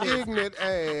This on it. ignorant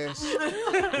ass,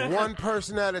 one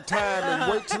person at a time, and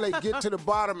wait till they get to the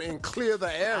bottom and clear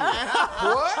the area.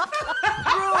 What?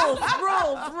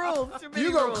 Rules. Too many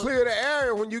You gonna rules. clear the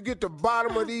area when you get the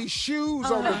bottom of these shoes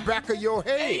on the back of your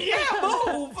head.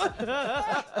 Move.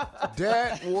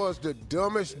 That was the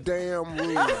dumbest damn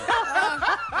rule.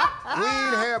 We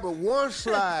ain't have but one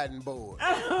sliding board.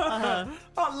 I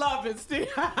love it, Steve.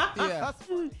 Yeah.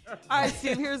 All right,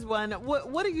 Steve, here's one.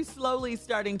 What are you slowly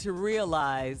starting to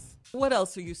realize? What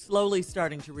else are you slowly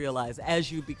starting to realize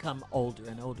as you become older,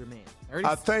 an older man?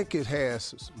 I think it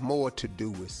has more to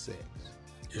do with sex.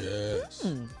 Yes.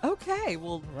 Okay,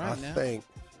 well, I think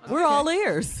we're all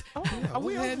ears. Are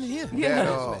we having here?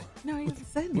 that No, he hasn't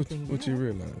said anything What you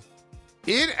realize?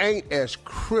 it ain't as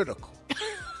critical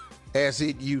as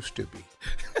it used to be.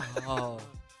 Oh,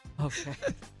 okay.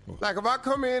 Like if I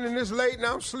come in and it's late and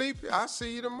I'm sleepy, I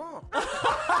see you tomorrow.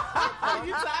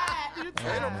 You tired. Ain't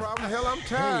no problem. Hell, I'm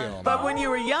tired. But when you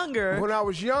were younger, When I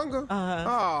was younger,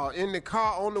 in the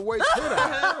car on the way to the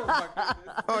house.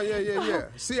 Oh, yeah.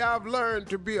 See, I've learned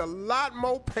to be a lot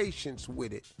more patient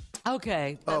with it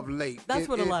okay, of late. That's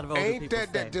what a lot of older ain't people that,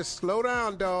 say. that just slow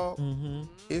down, dog.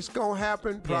 It's going to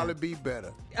happen, probably be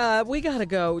better. We got to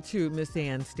go to Miss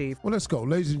Ann, Steve. Well, let's go.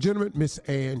 Ladies and gentlemen, Miss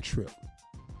Ann Tripp.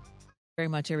 Very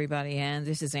much, everybody, and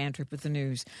this is Ann Tripp with the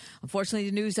news. Unfortunately,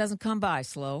 the news doesn't come by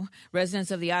slow.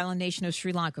 Residents of the island nation of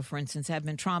Sri Lanka, for instance, have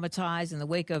been traumatized in the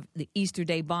wake of the Easter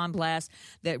Day bomb blast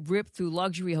that ripped through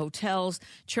luxury hotels,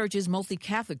 churches, mostly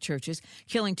Catholic churches,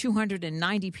 killing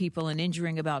 290 people and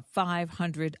injuring about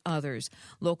 500 others.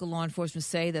 Local law enforcement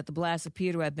say that the blasts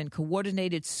appear to have been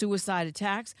coordinated suicide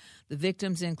attacks. The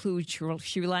victims include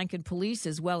Sri Lankan police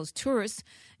as well as tourists,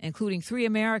 including 3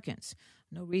 Americans.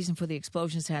 No reason for the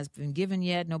explosions has been given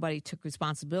yet. Nobody took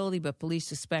responsibility, but police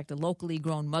suspect a locally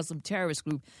grown Muslim terrorist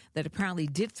group that apparently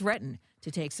did threaten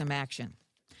to take some action.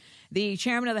 The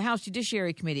chairman of the House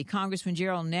Judiciary Committee, Congressman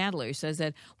Gerald Nadler, says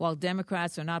that while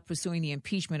Democrats are not pursuing the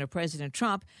impeachment of President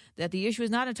Trump, that the issue is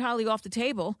not entirely off the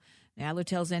table. Nadler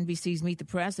tells NBC's Meet the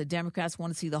Press that Democrats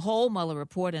want to see the whole Mueller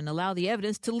report and allow the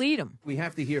evidence to lead them. We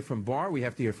have to hear from Barr. We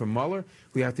have to hear from Mueller.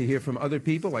 We have to hear from other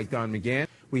people like Don McGahn.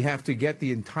 We have to get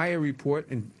the entire report,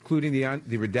 including the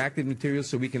redacted materials,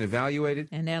 so we can evaluate it.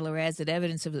 And Nadler adds that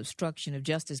evidence of obstruction of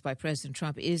justice by President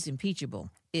Trump is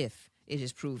impeachable if it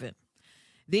is proven.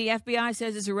 The FBI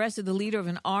says it's arrested the leader of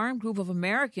an armed group of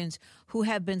Americans who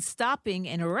have been stopping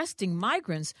and arresting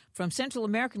migrants from Central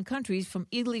American countries from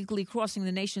illegally crossing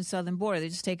the nation's southern border. They're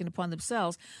just taking it upon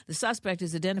themselves. The suspect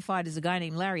is identified as a guy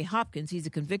named Larry Hopkins. He's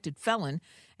a convicted felon,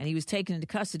 and he was taken into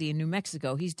custody in New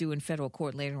Mexico. He's due in federal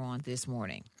court later on this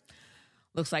morning.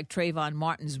 Looks like Trayvon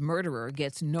Martin's murderer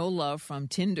gets no love from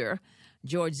Tinder.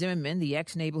 George Zimmerman, the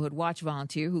ex-Neighborhood Watch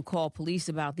volunteer who called police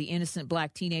about the innocent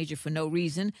black teenager for no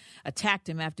reason, attacked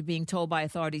him after being told by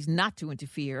authorities not to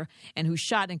interfere, and who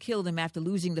shot and killed him after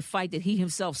losing the fight that he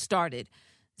himself started.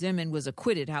 Zimmerman was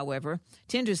acquitted, however.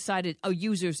 Tinder cited a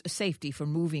user's safety for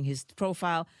moving his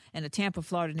profile, and a Tampa,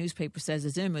 Florida newspaper says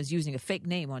that Zimmerman was using a fake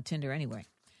name on Tinder anyway.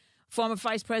 Former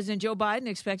Vice President Joe Biden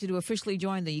expected to officially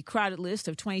join the crowded list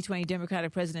of 2020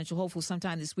 Democratic presidential hopefuls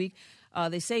sometime this week.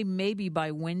 They say maybe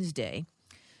by Wednesday.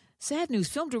 Sad news,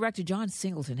 film director John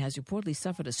Singleton has reportedly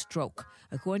suffered a stroke.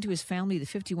 According to his family, the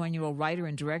 51-year-old writer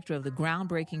and director of the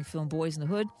groundbreaking film Boys in the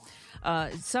Hood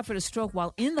suffered a stroke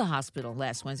while in the hospital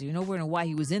last Wednesday. You know why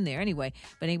he was in there anyway.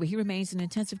 But anyway, he remains in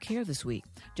intensive care this week.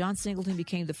 John Singleton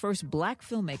became the first black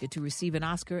filmmaker to receive an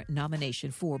Oscar nomination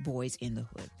for Boys in the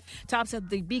Hood. Tops at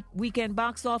the weekend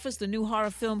box office, the new horror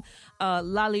film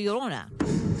La Llorona.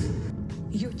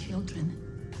 Your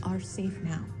children are safe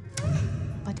now,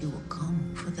 but you will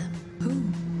come for them.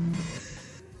 Who?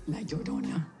 La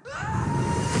Llorona.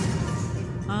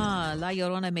 La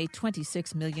Llorona made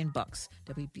 $26 million.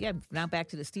 WPM. Now back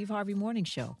to the Steve Harvey Morning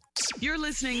Show. You're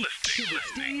listening to the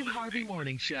Steve Harvey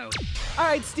Morning Show. All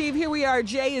right, Steve, here we are.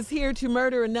 Jay is here to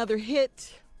murder another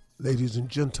hit. Ladies and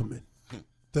gentlemen,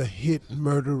 the hit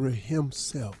murderer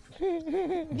himself,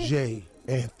 J.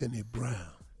 Anthony Brown.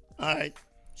 All right,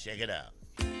 check it out.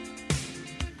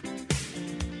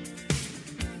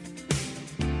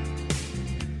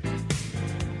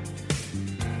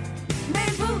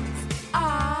 Man boots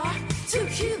are too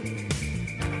cute.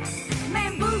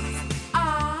 Man boots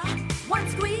are one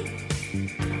squeak.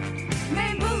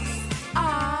 Man boots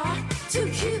are too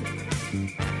cute.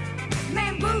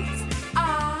 Man boots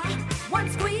are one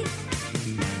squeak.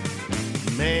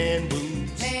 Man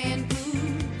boots. Man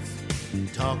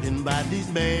boots. Talking about these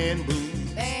man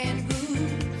boots. Man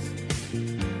boots.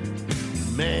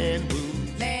 Man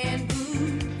boots. Man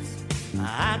boots.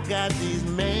 I got these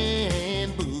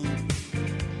man boots.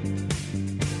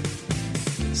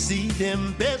 See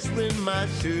them best when my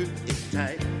shirt is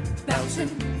tight. Bouncing.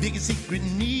 Biggest secret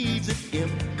needs an M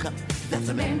cup. That's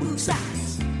a man boot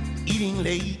size. Eating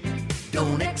late,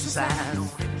 don't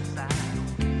exercise.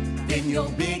 Then your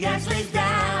big ass lays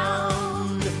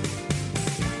down.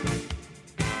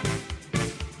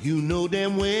 You know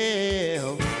damn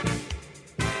well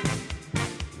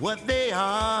what they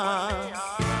are.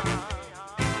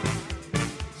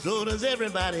 So does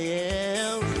everybody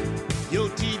else. Your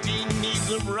TT needs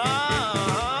some run.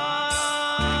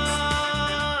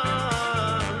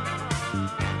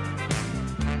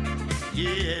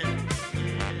 Yeah,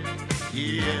 yeah,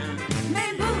 yeah.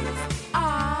 Man boots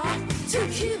are too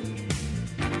cute.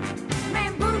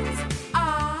 Man boots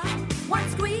are one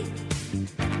squeak.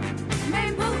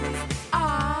 Man boots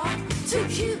are too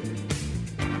cute.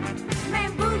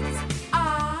 Man boots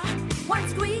are one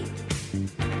squeak.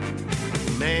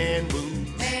 Man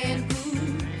boots. Man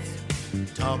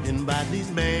boots. Talking about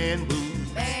these man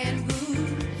boots. Man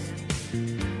boots.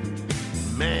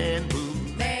 Man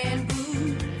boots. Man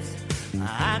boots.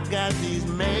 I got these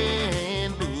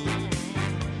man boots.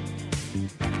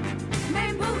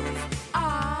 Man boots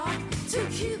are too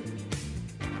cute.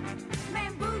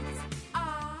 Man boots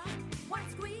are one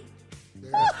squeak.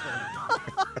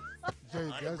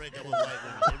 Jay to break up with white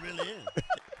women. It really is.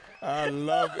 I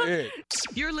love it.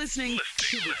 You're listening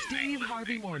to the Steve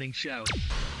Harvey Morning Show.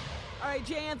 All right,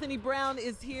 J. Anthony Brown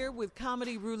is here with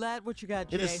Comedy Roulette. What you got,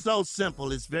 Jay? It is so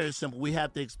simple. It's very simple. We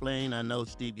have to explain. I know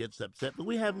Steve gets upset, but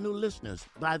we have new listeners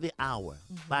by the hour.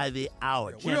 By the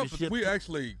hour. We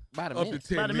actually By the up to minute.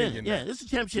 10 By the million minute. now. Yeah, this is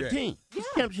a championship team. It's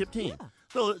a championship team.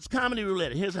 So it's Comedy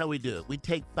Roulette. Here's how we do it. We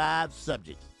take 5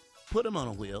 subjects, put them on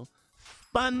a wheel,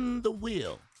 spun the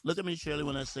wheel. Look at me, Shirley,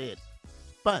 when I say it.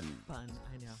 Spun. Fun,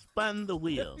 I know. Spun the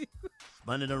wheel.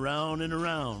 Spun it around and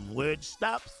around. Where it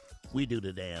stops, we do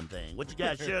the damn thing. What you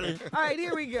got, Shirley? All right,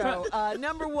 here we go.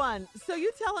 Number 1. So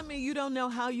you telling me you don't know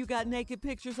how you got naked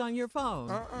pictures on your phone?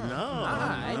 No.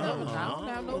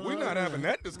 We're not having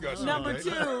that discussion. Number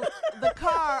today. 2, the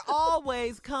car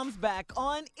always comes back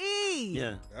on E.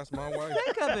 Yeah. That's my wife.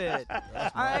 Think of it.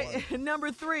 All right,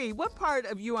 number 3, what part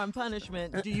of You on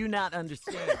Punishment do you not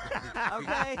understand?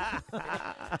 Okay.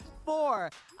 4,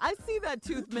 I see that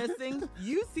tooth missing.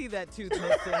 You see that tooth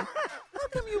missing. How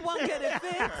come you won't get it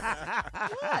fixed?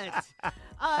 What?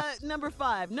 Number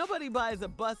 5, nobody buys a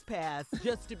bus pass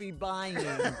just to be buying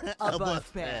a bus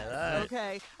pass. All right.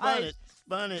 Okay.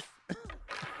 Spun it.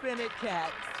 Spin it,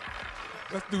 cats.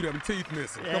 Let's do them teeth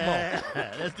missing. Come Yeah.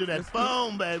 on. Let's do that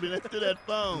phone, baby. Let's do that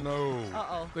phone. No.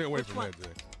 Uh-oh. Stay away Which from one? that, Jay.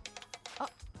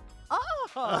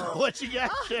 Oh. What you got,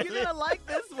 You're Shirley? going to like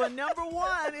this one. Number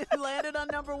 1. It landed on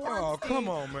number 1. Oh, Steve. come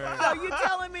on, man. So you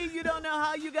telling me you don't know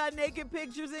how you got naked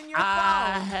pictures in your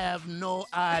I phone? have no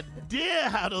idea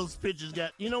how those pictures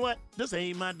got. You know what? This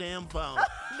ain't my damn phone.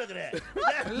 Look at that.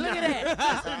 Look at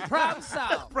that. Problem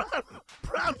solved.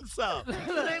 Problem solved.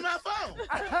 This ain't my phone.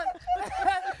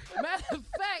 Matter of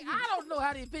fact, I don't know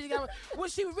how these pictures got.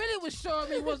 What she really was showing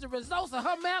me was the results of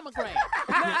her mammogram.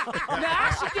 Now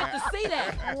I should get to see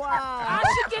that. Wow. I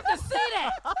should get to see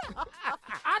that.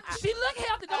 She look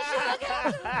healthy. Don't she look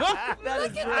healthy? That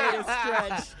Look is at really a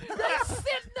that. stretch. They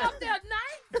sitting up there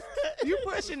nice. You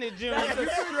pushing it, Junior. That's a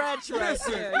stretch right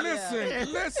there.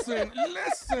 Listen.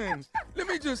 Let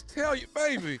me just tell you,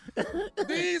 baby.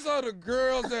 These are the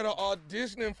girls that are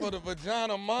auditioning for the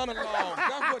vagina monologue.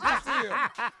 That's what this is.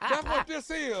 That's what this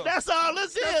is. That's all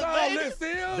this is, That's all baby. this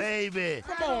is. Baby.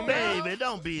 Come on, now. Baby,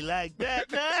 don't be like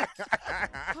that, man.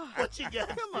 What you got?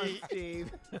 Come on, Steve.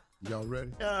 Y'all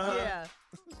ready? Yeah.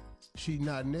 She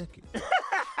not naked.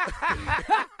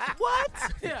 What?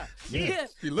 Yeah.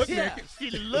 She look naked. She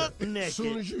look naked. As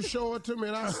soon as you show it to me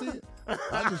and I see it,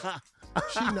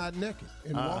 she not naked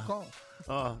and walk off.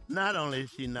 Not only is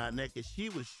she not naked, she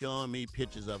was showing me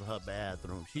pictures of her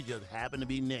bathroom. She just happened to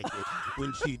be naked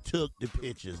when she took the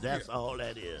pictures. That's all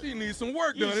that is. She needs some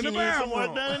work done in She the needs bathroom. some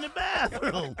work done in the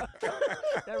bathroom.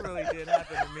 That really did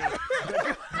happen to me.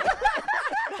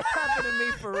 That happened to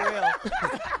me for real.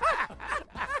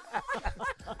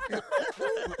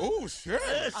 Oh, sure.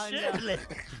 Shirley.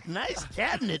 Nice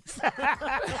cabinets.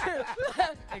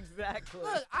 Exactly.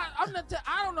 Look, I'm not.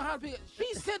 I don't know how to be.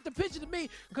 She sent the picture to me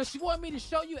because she wanted me to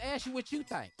show you, ask you what you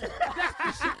think. That's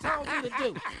what she told me to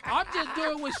do. I'm just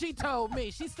doing what she told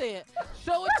me. She said,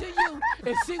 show it to you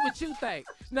and see what you think.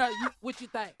 Now, what you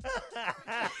think?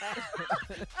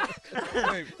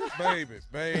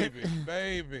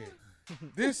 Baby.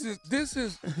 This is,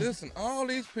 listen, all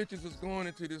these pictures is going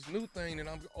into this new thing that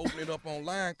I'm opening up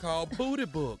online called Booty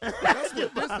Book. That's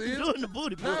what this is. Doing the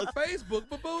booty book. Not Facebook,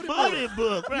 but Booty Booty Book.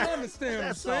 book, right? You understand what I'm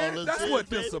That's all saying? this That's is, what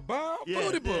this baby. about. Yeah,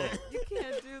 Booty yeah. Book. You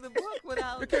can't do the book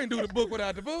without. You can't do the book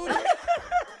without the booty.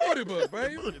 Booty Book,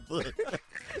 baby. Booty book. Come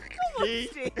on,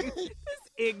 Steve. This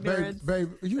ignorance.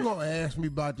 Baby, you gonna ask me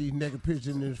about these naked pictures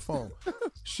in this phone.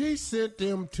 She sent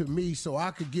them to me so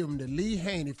I could give them to Lee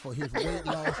Haney for his weight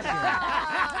loss journey.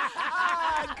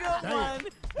 Good Damn. one.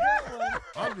 Good one.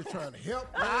 I'm just trying to help.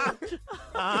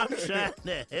 I'm trying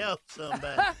to help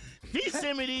somebody. She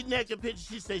sent me these naked pictures.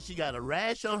 She said she got a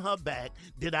rash on her back.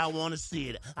 Did I want to see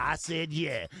it? I said,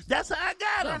 yeah. That's how I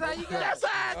got them. That's how you got That's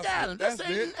how I got them. That's That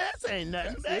ain't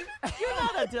nothing, baby. You're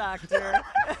not a doctor.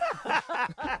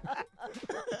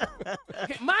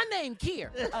 Okay, my name Kier.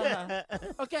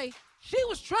 Okay, she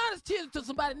was trying to tell it to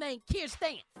somebody named Kier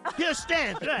Stan. Here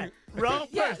stand, right? Wrong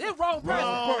Yeah, person. it's wrong person.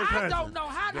 Wrong I person. don't know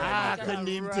how to. I couldn't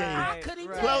even tell you. I couldn't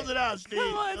even Close it out, Steve.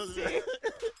 Come on, Close it out. Steve.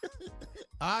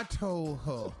 I told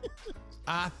her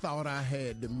I thought I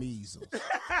had the measles.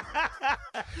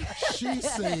 She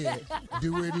said,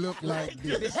 do it look like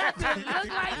this? That doesn't look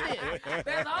like this.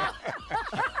 That's all.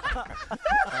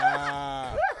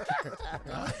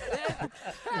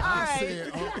 I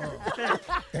said,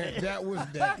 and that was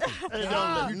that. It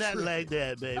don't look nothing like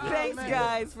that, baby. Thanks,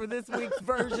 guys, for this week's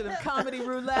version of Comedy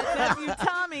Roulette. Nephew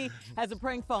Tommy has a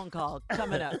prank phone call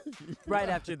coming up right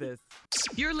after this.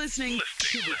 You're listening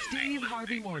to the Steve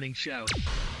Harvey Morning Show.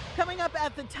 Coming up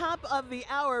at the top of the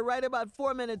hour, right about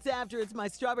 4 minutes after, it's my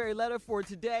strawberry letter for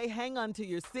today. Hang on to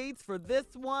your seats for this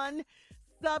one.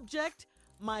 Subject,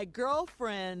 my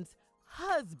girlfriend's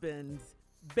husband's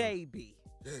baby.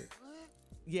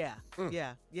 Yeah.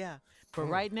 But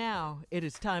right now, it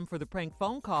is time for the prank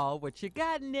phone call. What you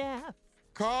got, Neff?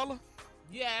 Carla,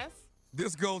 Yes.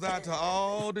 this goes out to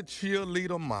all the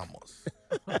cheerleader mamas.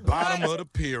 Bottom of the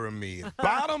pyramid.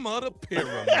 Bottom of the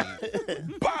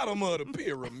pyramid. Bottom of the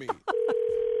pyramid.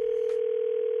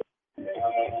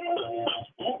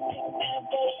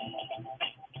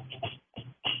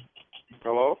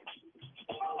 Hello?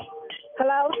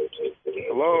 Hello?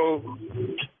 Hello?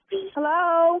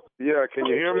 Hello? Yeah, can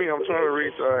you hear me? I'm trying to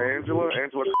reach Angela.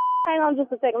 Angela. Hang on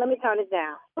just a second. Let me turn it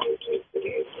down.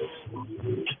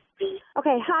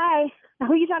 Okay, hi.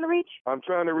 Who are you trying to reach? I'm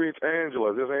trying to reach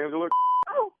Angela. Is this Angela?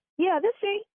 Oh, yeah, this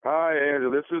she. Hi,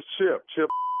 Angela. This is Chip. Chip.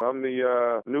 I'm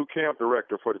the new camp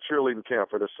director for the cheerleading camp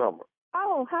for this summer.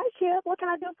 Oh, hi, Chip. What can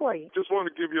I do for you? Just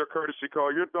wanted to give you a courtesy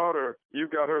call. Your daughter, you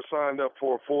got her signed up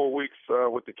for 4 weeks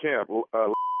with the camp,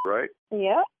 right?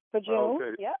 Yep, for June.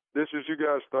 Okay. Yep. This is you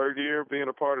guys' 3rd year being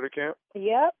a part of the camp?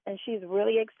 Yep, and she's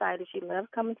really excited. She loves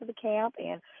coming to the camp,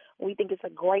 and we think it's a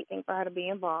great thing for her to be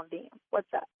involved in. What's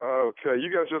up? Okay.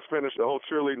 You guys just finished the whole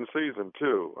cheerleading season,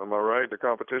 too. Am I right? The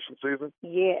competition season?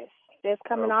 Yes, just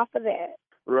coming off of that.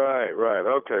 Right.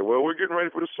 Okay. Well, we're getting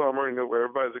ready for the summer, and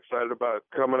everybody's excited about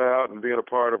coming out and being a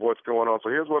part of what's going on. So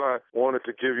here's what I wanted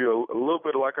to give you a little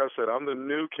bit. Like I said, I'm the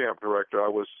new camp director. I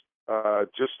was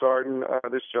just starting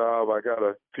this job. I got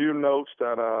a few notes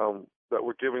that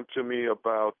were given to me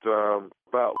about.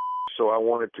 So I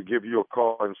wanted to give you a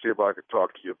call and see if I could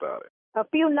talk to you about it. A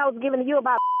few notes given to you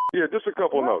about. Yeah, just a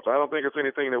couple notes. I don't think it's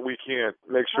anything that we can't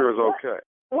make sure is okay.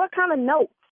 What kind of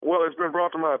notes? Well, it's been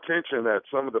brought to my attention that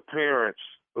some of the parents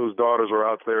whose daughters are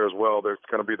out there as well, they're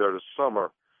going to be there this summer,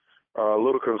 are a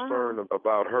little concerned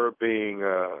about her being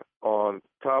on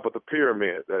top of the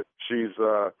pyramid, that she's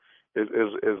is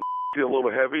a little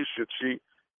heavy. Should she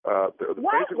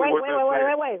What?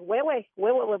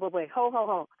 Wait.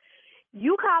 Hold.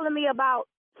 You calling me about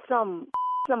some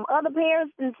other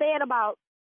parents and said about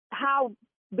how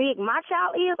big my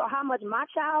child is or how much my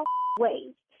child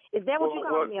weighs? Is that what you're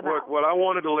calling me about? What I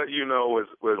wanted to let you know is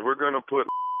we're going to put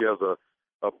as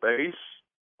a base,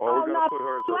 or we're going to put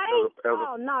her as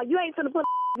a no, you ain't finna put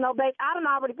no base. I done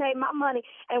already paid my money.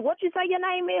 And what you say your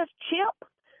name is, Chip?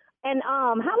 And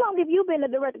how long have you been the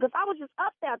director? Because I was just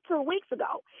up there 2 weeks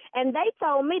ago, and they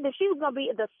told me that she was going to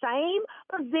be in the same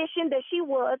position that she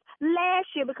was last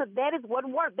year because that is what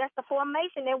worked. That's the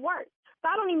formation that worked.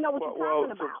 So I don't even know what you're talking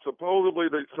about. Supposedly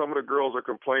some of the girls are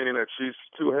complaining that she's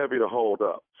too heavy to hold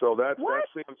up. So that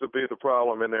seems to be the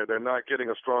problem in there. They're not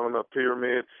getting a strong enough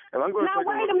pyramid. And I'm going to take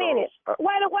wait a minute.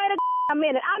 Wait a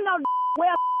minute. I know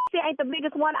well she ain't the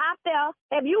biggest one out there.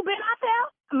 Have you been out there?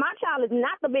 My child is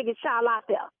not the biggest child out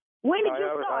there. When did you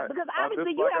start? Because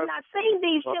obviously you have not seen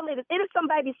these cheerleaders. It is some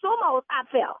baby sumos out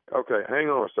there. Okay, hang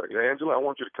on a second. Angela, I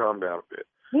want you to calm down a bit.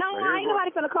 No, I ain't nobody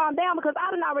finna calm down because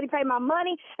I done already paid my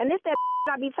money, and this that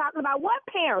I be talking about. What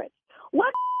parents?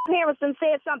 What parents done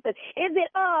said something? Is it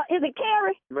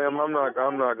Carrie? Ma'am, I'm not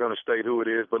going to state who it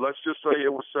is, but let's just say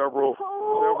it was several.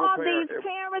 Who are these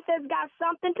parents that's got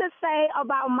something to say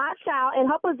about my child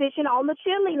and her position on the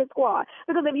cheerleading squad?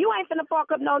 Because if you ain't finna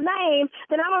fuck up no names,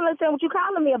 then I don't understand what you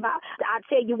calling me about. I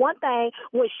tell you one thing: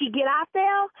 when she get out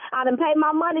there, I done paid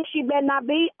my money. She better not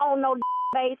be on no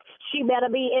base. She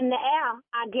better be in the air.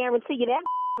 I guarantee you that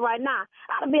right now.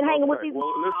 I've been hanging with these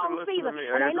all season,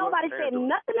 and ain't nobody said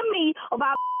nothing to me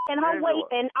about and her weight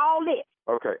and all this.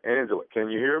 Okay, Angela,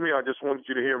 can you hear me? I just wanted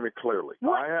you to hear me clearly.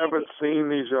 What I haven't seen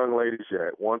these young ladies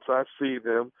yet. Once I see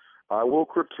them, I will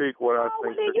critique what I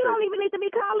think. Then you don't even need to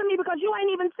be calling me because you ain't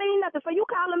even seen nothing. So you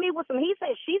calling me with some he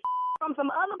said she's from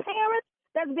some other parents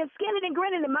that's been skinning and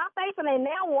grinning in my face, and they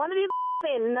now one of these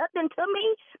saying nothing to me.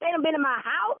 They done been in my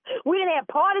house. We done had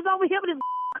parties over here with this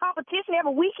competition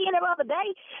every weekend, every other day,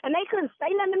 and they couldn't say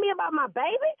nothing to me about my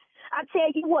baby. I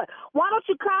tell you what, why don't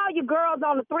you call your girls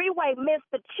on the three-way,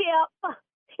 Mr. Chip?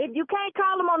 If you can't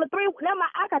call them on the three-way,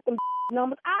 I got them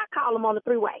numbers. I call them on the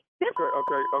three-way.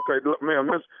 Okay. Look,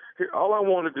 ma'am, all I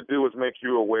wanted to do is make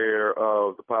you aware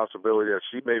of the possibility that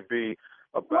she may be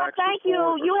a back. Well, thank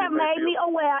you. You have made me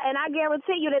aware, and I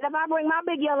guarantee you that if I bring my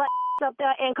big yellow up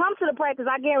there and come to the practice,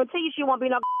 I guarantee you she won't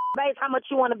be no base. How much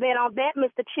you want to bet on that,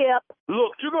 Mr. Chip?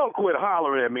 Look, you're going to quit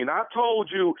hollering at me. Now, I told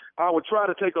you I would try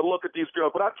to take a look at these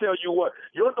girls, but I tell you what,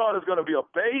 your daughter's going to be a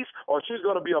base or she's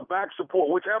going to be a back support,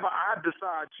 whichever I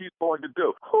decide she's going to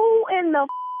do. Who in the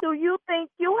do you think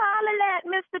you hollering at,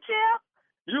 Mr. Chip?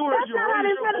 That's not how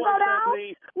this finna go down.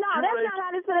 No, that's not how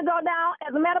this finna go down.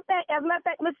 As a matter of fact,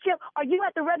 Mr. Chip, are you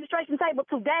at the registration table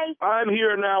today? I'm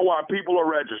here now while people are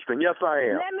registering. Yes,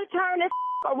 I am. Let me turn this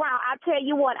around. I tell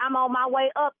you what, I'm on my way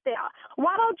up there.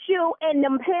 Why don't you and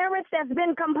them parents that's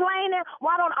been complaining,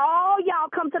 why don't all y'all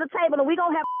come to the table and we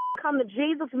gonna have come to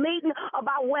Jesus meeting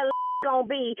about where gonna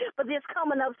be for this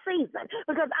coming up season?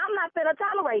 Because I'm not gonna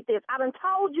tolerate this. I done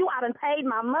told you, I done paid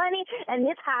my money, and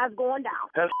this high's going down.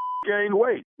 Has gained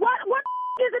weight. What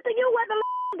is it to you whether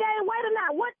gain weight or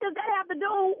not? What does that have to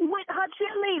do with her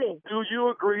cheerleading? Do you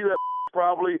agree that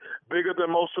probably bigger than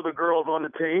most of the girls on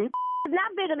the team? It's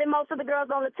not bigger than most of the girls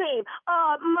on the team.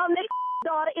 Monique's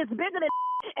daughter is bigger than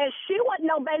and she wasn't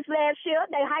no base last year.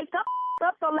 They hyped up,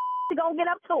 so gonna get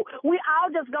up too. We all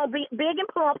just gonna be big and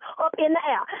plump up in the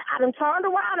air. I done turned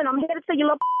around and I'm headed to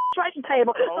your little registration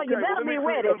table, so you better be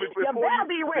ready. You better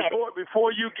be ready. Before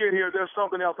you get here, there's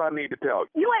something else I need to tell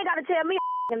you. You ain't gotta tell me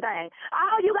a thing.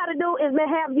 All you gotta do is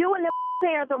have you and the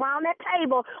parents around that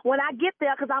table when I get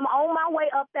there, because I'm on my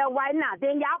way up there right now.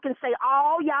 Then y'all can say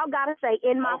all y'all gotta say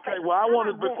in my face. Okay, well I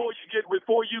want to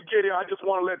before you get here, I just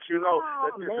want to let you know.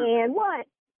 Oh man, what?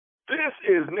 This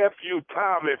is nephew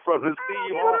Tommy from the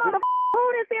Steve Harvey. Who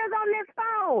this is on this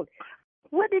phone?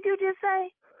 What did you just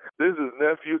say? This is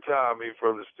nephew Tommy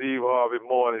from the Steve Harvey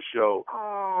Morning Show.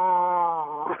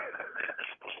 Oh,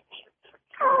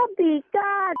 I'll be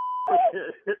God.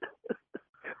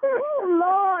 Oh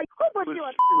Lord, who put you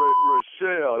in?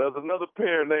 Rochelle. There's another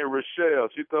parent named Rochelle.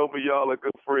 She told me y'all are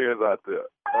good friends out there.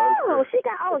 Oh,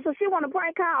 so she want to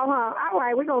prank call, huh? All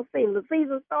right, we're gonna see. The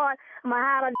season start. I'm gonna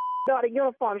hide her daughter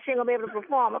uniform. She ain't gonna be able to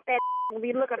perform if that will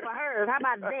be looking for hers. How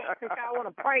about that? Since y'all want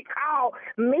to prank call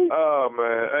me? Oh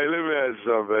man, hey, let me ask you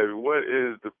something, baby. What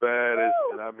is the baddest,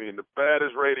 and I mean the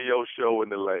baddest radio show in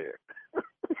the land?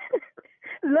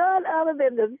 None other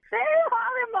than the Steve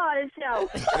Harvey Morning Show.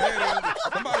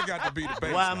 Somebody got to be the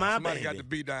baby. Why my Somebody baby? got to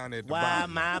be down at the Why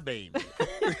bottom. my baby?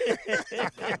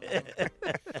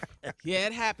 Yeah,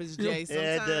 it happens, Jay.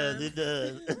 Yeah, Sometimes. it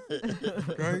does.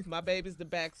 Okay. My baby's the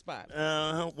back spot.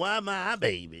 Why my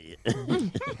baby?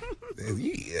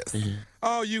 Yes.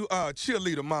 All you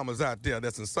cheerleader mamas out there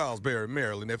that's in Salisbury,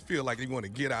 Maryland, that feel like they want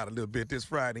to get out a little bit this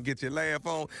Friday and get your laugh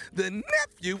on, the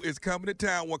nephew is coming to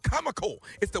town. Wacomico.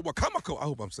 It's the Wacomico. I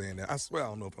hope I'm saying that. I swear I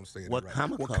don't know if I'm saying it right.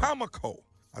 Wacomico.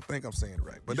 I think I'm saying it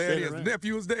right. But You there it said it is. right. The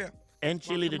nephew is there. And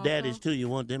cheerleader daddies too. You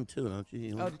want them too, don't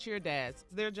you? Oh, the cheer dads.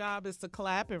 Their job is to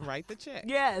clap and write the check.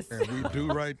 Yes. And we do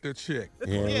write the check.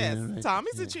 Yes.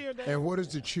 Tommy's a cheer dad. And what is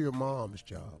the cheer mom's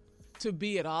job? To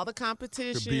be at all the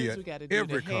competitions. at We got to do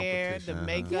every the hair, the competition.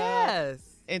 makeup. Yes.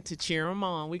 And to cheer them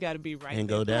on. We got to be right And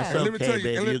there. go, that's And okay, let me tell you,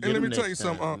 baby. and You'll let, get and let me them tell you next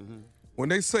something. time. When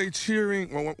they say cheering,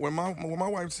 when my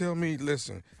wife tell me,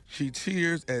 listen, she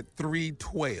cheers at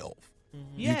 3:12.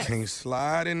 Yes. You can't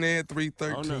slide in there at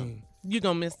 3:13. Oh, no. You're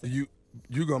going to miss it.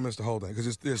 You gonna miss the whole thing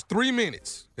because there's 3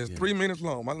 minutes. It's 3 minutes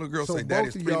long. My little girl So say, "Daddy,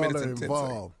 both it's of 3 y'all minutes are and 10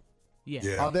 involved. Yeah.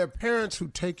 Yeah. Are there parents who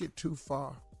take it too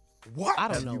far? What? I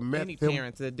don't Have know you met any them?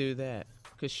 parents that do that.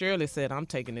 Because Shirley said, I'm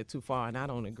taking it too far, and I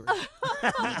don't agree.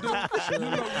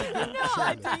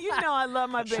 You know I love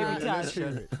my baby Shirley,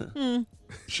 Tasha.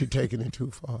 She taking it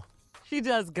too far. She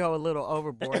does go a little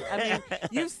overboard. I mean,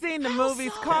 you've seen the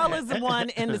movies. Carla's the one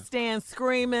in the stand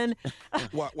screaming.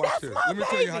 Watch this. Let me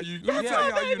tell you how you. Let me tell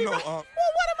you how you know. Well, what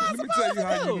am I Let me tell you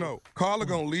how do? you know. Carla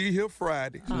gonna leave here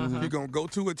Friday. You're gonna go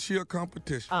to a cheer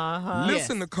competition.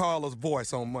 Listen to Carla's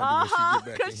voice on Monday when she get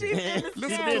back Because in she's here. in the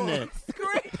Listen stand to her.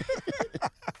 screaming.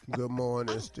 Good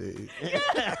morning, Steve.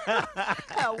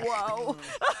 Whoa.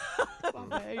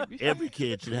 Every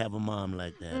kid should have a mom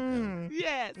like that. though.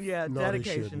 Yes. Yeah, No, they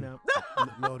dedication shouldn't. though.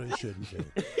 No, they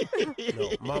shouldn't. No,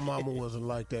 my mama wasn't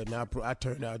like that, and I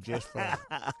turned out just fine.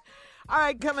 All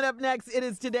right, coming up next, it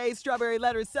is today's Strawberry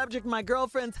Letter subject, my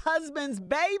girlfriend's husband's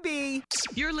baby.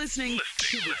 You're listening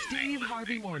to the Steve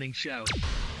Harvey Morning Show.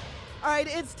 All right,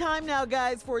 it's time now,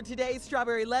 guys, for today's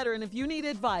Strawberry Letter. And if you need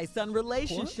advice on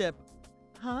relationship...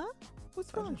 Huh?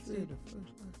 What's wrong, Steve?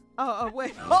 Oh,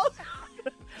 wait. Hold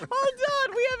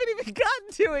on. We haven't even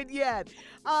gotten to it yet.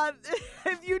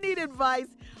 If you need advice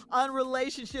on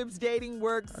relationships, dating,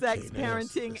 work, sex,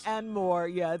 parenting, and more,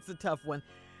 yeah, it's a tough one.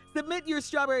 Submit your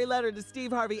Strawberry Letter to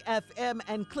Steve Harvey FM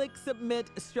and click Submit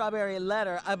Strawberry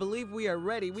Letter. I believe we are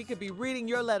ready. We could be reading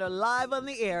your letter live on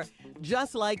the air,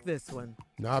 just like this one.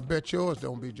 Now, I bet yours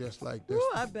don't be just like this.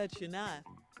 Ooh, I bet you not.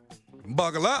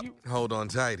 Buckle up. Hold on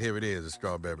tight. Here it is, a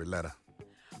Strawberry Letter.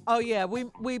 Oh, yeah,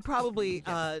 we probably,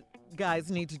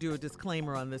 guys, need to do a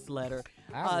disclaimer on this letter.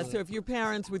 So if you're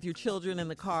parents with your children in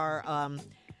the car,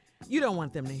 You don't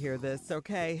want them to hear this,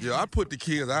 okay? Yeah, I put the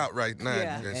kids out right now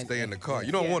Yeah. and stay in the car.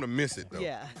 You don't want to miss it, though.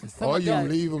 Yeah. Or you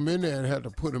leave them in there and have to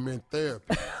put them in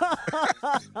therapy.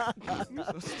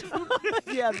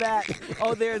 Yeah, that.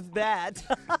 Oh, there's that.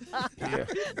 Yeah.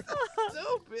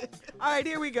 Stupid. All right,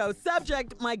 here we go.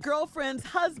 Subject, my girlfriend's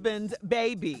husband's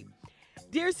baby.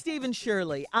 Dear Steve and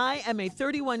Shirley, I am a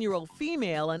 31-year-old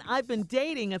female, and I've been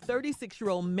dating a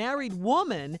 36-year-old married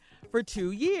woman for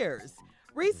 2 years.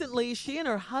 Recently, she and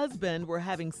her husband were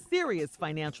having serious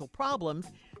financial problems,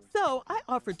 so I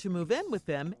offered to move in with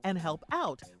them and help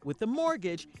out with the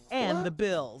mortgage and the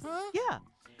bills.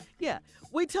 Yeah.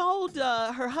 We told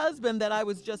her husband that I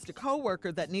was just a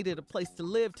coworker that needed a place to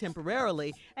live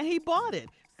temporarily, and he bought it,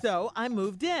 so I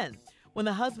moved in. When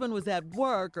the husband was at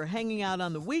work or hanging out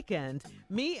on the weekend,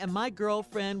 me and my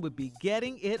girlfriend would be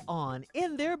getting it on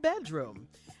in their bedroom.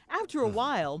 After a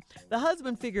while, the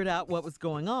husband figured out what was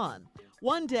going on.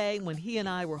 One day, when he and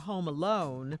I were home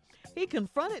alone, he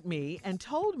confronted me and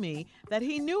told me that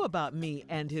he knew about me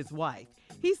and his wife.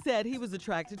 He said he was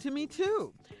attracted to me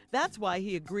too. That's why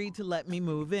he agreed to let me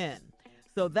move in.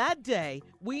 So that day,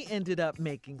 we ended up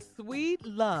making sweet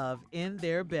love in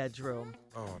their bedroom.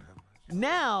 Oh,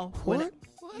 Now,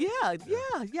 yeah,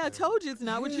 I told you it's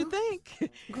not what you think.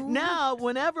 Now,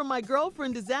 whenever my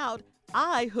girlfriend is out,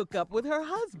 I hook up with her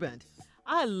husband.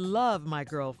 I love my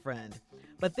girlfriend,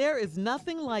 but there is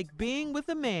nothing like being with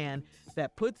a man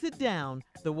that puts it down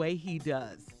the way he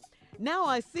does. Now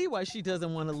I see why she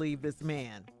doesn't want to leave this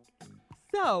man.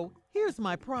 So, here's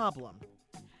my problem.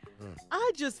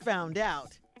 I just found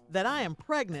out that I am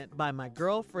pregnant by my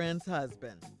girlfriend's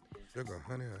husband. Sugar,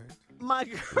 honey, I ain't. My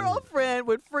girlfriend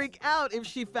would freak out if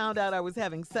she found out I was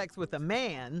having sex with a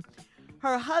man.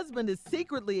 Her husband is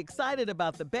secretly excited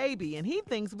about the baby, and he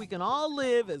thinks we can all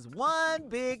live as one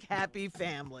big happy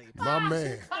family. My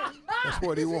man. That's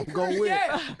what he won't go with.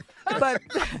 But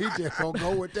he just won't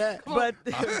go with that. But,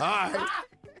 all right.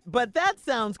 But that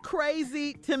sounds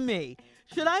crazy to me.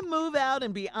 Should I move out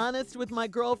and be honest with my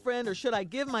girlfriend, or should I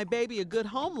give my baby a good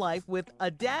home life with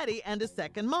a daddy and a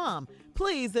second mom?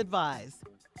 Please advise.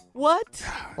 What?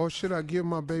 Or should I give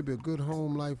my baby a good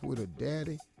home life with a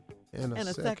daddy and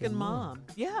a second mom?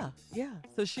 Yeah.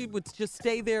 So she would just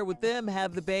stay there with them,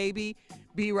 have the baby,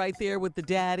 be right there with the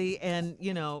daddy, and,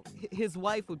 his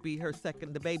wife would be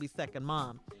the baby's second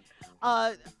mom.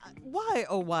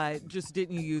 Why just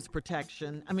didn't you use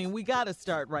protection? I mean, we got to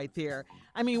start right there.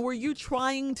 I mean, were you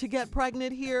trying to get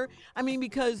pregnant here? I mean,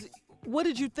 because what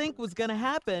did you think was going to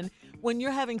happen when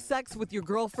you're having sex with your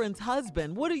girlfriend's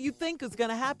husband? What do you think is going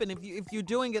to happen if you're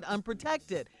doing it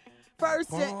unprotected?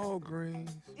 First, Walgreens.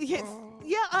 Yes,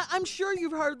 yeah, I'm sure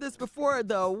you've heard this before,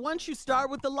 though. Once you start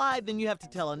with the lie, then you have to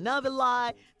tell another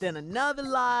lie, then another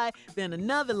lie, then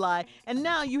another lie, and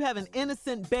now you have an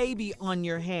innocent baby on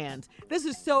your hands. This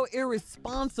is so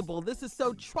irresponsible. This is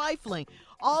so trifling.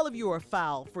 All of you are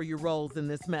foul for your roles in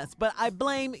this mess, but I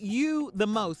blame you the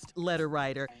most, letter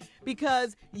writer,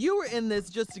 because you were in this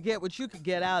just to get what you could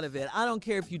get out of it. I don't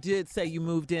care if you did say you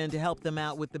moved in to help them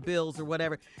out with the bills or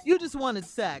whatever. You just wanted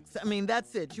sex. I mean,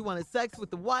 that's it. You wanted sex with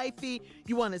the wifey.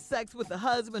 You wanted sex with the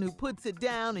husband who puts it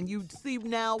down, and you see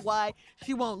now why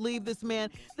she won't leave this man.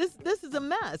 This is a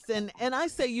mess, and I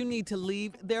say you need to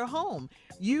leave their home.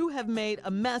 You have made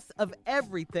a mess of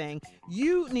everything.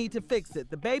 You need to fix it.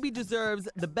 The baby deserves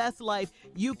the best life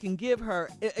you can give her,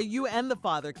 you and the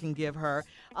father can give her.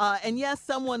 And yes,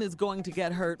 someone is going to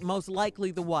get hurt, most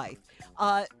likely the wife.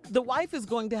 The wife is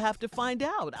going to have to find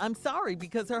out. I'm sorry,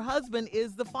 because her husband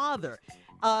is the father.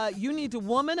 You need to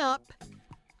woman up,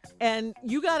 and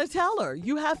you got to tell her.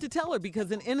 You have to tell her,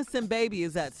 because an innocent baby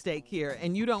is at stake here,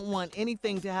 and you don't want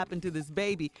anything to happen to this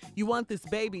baby. You want this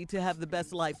baby to have the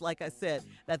best life, like I said,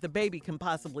 that the baby can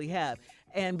possibly have.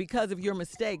 And because of your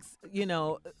mistakes,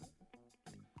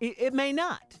 it may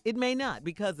not. It may not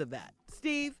because of that.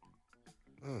 Steve?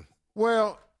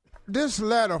 Well, this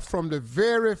letter from the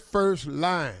very first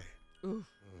line.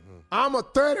 I'm a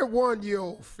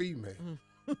 31-year-old female.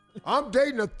 I'm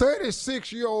dating a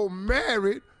 36-year-old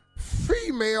married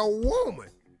female woman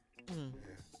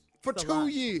for 2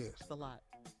 years. It's a lot.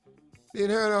 Then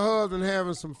her and her husband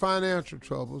having some financial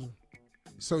troubles.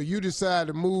 So you decide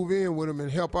to move in with him and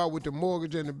help out with the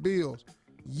mortgage and the bills.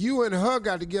 You and her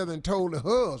got together and told the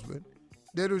husband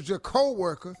that it was your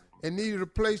co-worker and needed a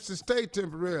place to stay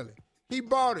temporarily. He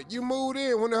bought it. You moved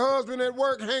in. When the husband at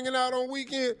work hanging out on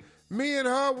weekend, me and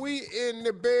her, we in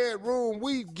the bedroom,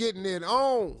 we getting it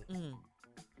on.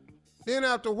 Then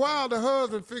after a while, the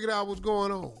husband figured out what's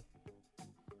going on.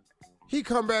 He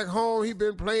come back home. He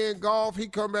been playing golf. He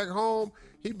come back home.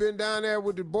 He been down there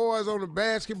with the boys on the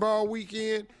basketball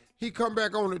weekend. He come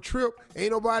back on the trip,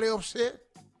 ain't nobody upset.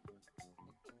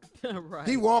 Right.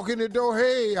 He walk in the door,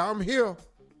 hey, I'm here.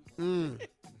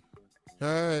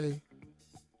 Hey.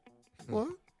 What?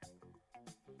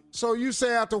 So you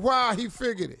say after a while he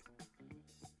figured it.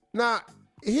 Now,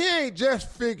 he ain't just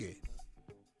figured.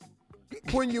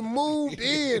 When you moved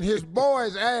in, his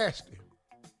boys asked him,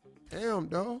 damn,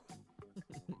 dog,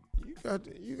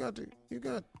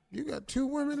 you got two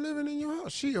women living in your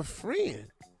house. She a friend.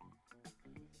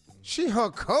 She her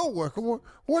co-worker.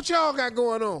 What y'all got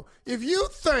going on? If you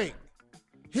think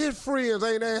his friends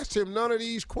ain't asked him none of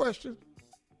these questions,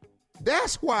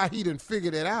 that's why he done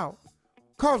figured it out.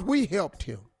 Because we helped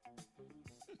him.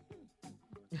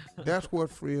 That's what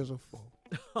friends are for.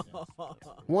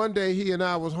 One day he and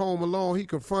I was home alone. He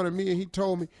confronted me and he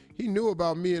told me he knew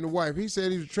about me and the wife. He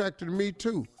said he was attracted to me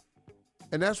too.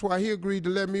 And that's why he agreed to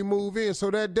let me move in.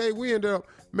 So that day we ended up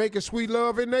making sweet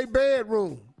love in their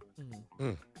bedroom.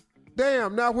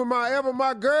 Damn, now when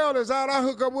my girl is out, I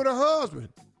hook up with her husband.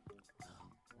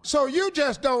 So you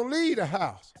just don't leave the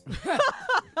house.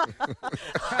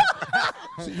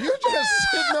 So you just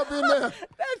sitting up in there.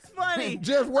 That's funny.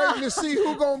 Just waiting to see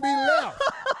who gonna be left.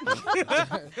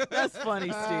 That's funny,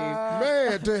 Steve.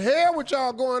 Man, to hell with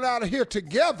y'all going out of here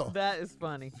together. That is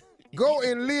funny. Go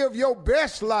and live your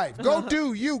best life. Go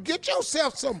do you. Get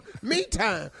yourself some me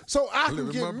time so I can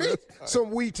get me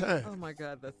some we time. Oh my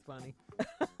God, that's funny.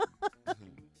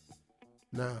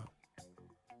 Now,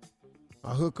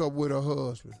 I hook up with her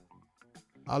husband.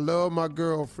 I love my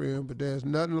girlfriend, but there's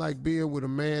nothing like being with a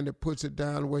man that puts it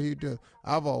down the way he does.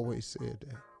 I've always said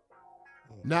that.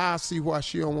 Now I see why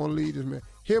she don't want to leave this man.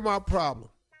 Here's my problem,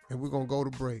 and we're going to go to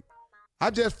break. I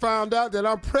just found out that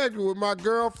I'm pregnant with my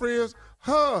girlfriend's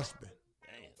husband.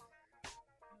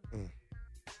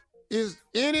 Is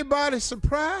anybody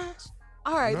surprised?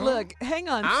 All right, No. look, hang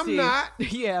on, I'm Steve. not.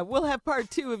 Yeah, we'll have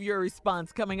part 2 of your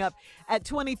response coming up at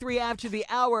 23 after the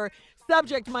hour.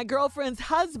 Subject, my girlfriend's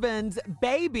husband's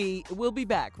baby. We'll be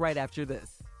back right after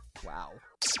this. Wow.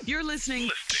 You're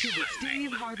listening to the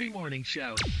Steve Harvey Morning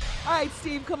Show. All right,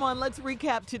 Steve, come on. Let's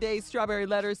recap today's Strawberry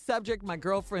Letters. Subject, my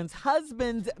girlfriend's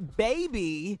husband's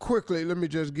baby. Quickly, let me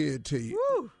just give it to you.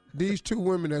 Woo. These two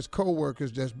women as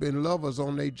co-workers that's been lovers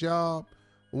on their job,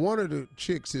 one of the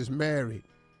chicks is married.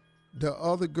 The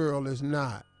other girl is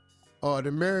not.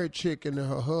 The married chick and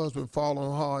her husband fall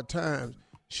on hard times.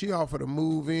 She offered to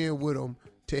move in with them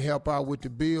to help out with the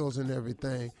bills and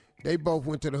everything. They both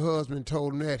went to the husband and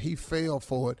told him that. He fell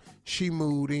for it. She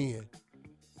moved in.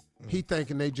 He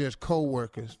thinking they just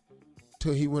co-workers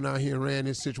till he went out here and ran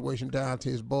this situation down to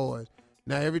his boys.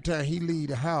 Now, every time he leave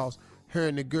the house, her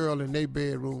and the girl in their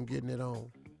bedroom getting it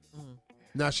on.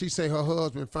 Now, she say her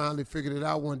husband finally figured it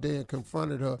out one day and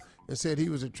confronted her and said he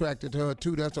was attracted to her,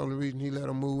 too. That's the only reason he let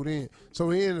her move in. So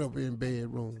he ended up in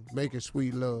bedroom, making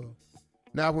sweet love.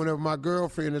 Now, whenever my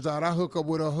girlfriend is out, I hook up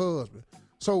with her husband.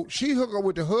 So she hook up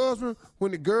with the husband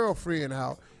when the girlfriend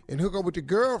out and hook up with the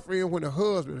girlfriend when the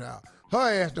husband out.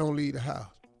 Her ass don't leave the house.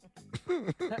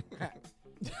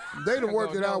 They done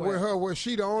worked it out with her where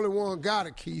she the only one got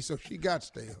a key, so she got to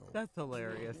stay home. That's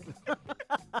hilarious.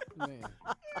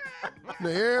 Now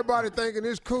everybody thinking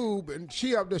it's cool, but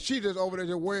she up there, she just over there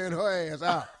just wearing her ass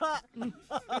out.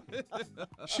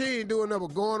 She ain't doing nothing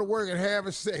but going to work and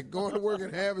having sex, going to work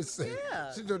and having sex.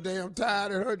 Yeah. She's so damn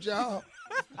tired of her job.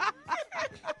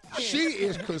 She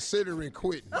is considering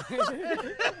quitting.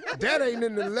 That ain't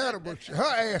in the letter, but her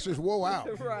ass is wore out.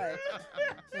 Right.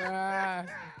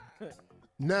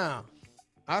 Now,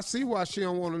 I see why she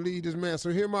don't want to leave this man. So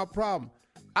here's my problem.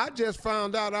 I just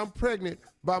found out I'm pregnant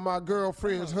by my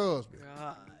girlfriend's husband.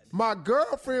 My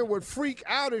girlfriend would freak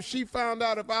out if she found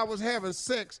out if I was having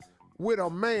sex with a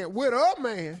man.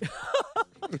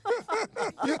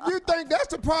 You think that's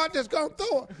the part that's going to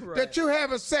throw her? Right. That you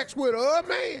having sex with a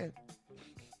man.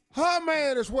 Her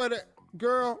man is where the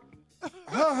girl,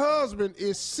 her husband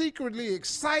is secretly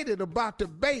excited about the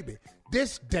baby.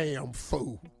 This damn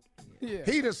fool. Yeah.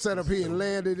 He done set up here and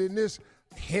landed in this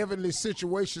heavenly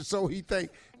situation, so he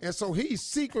think, and so he's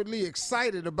secretly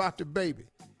excited about the baby.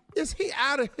 Is he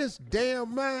out of his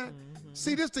damn mind?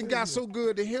 See, this thing got so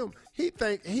good to him. He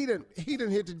think he done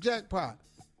hit the jackpot,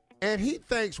 and he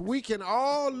thinks we can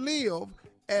all live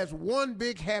as one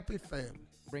big happy family.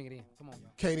 Bring it in. Come on,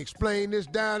 y'all. Can't explain this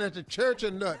down at the church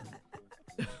or nothing.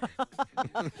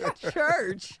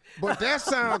 Church. But that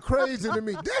sound crazy to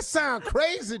me. That sound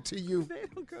crazy to you. They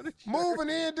don't go to church. Moving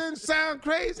in didn't sound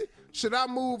crazy. Should I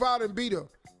move out and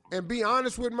be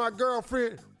honest with my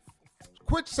girlfriend?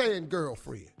 Quit saying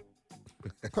girlfriend.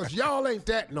 Because y'all ain't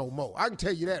that no more. I can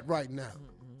tell you that right now.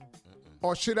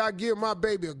 Or should I give my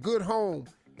baby a good home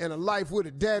and a life with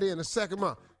a daddy and a second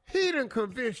mom? He done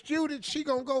convinced you that she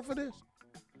gonna go for this.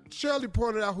 Shirley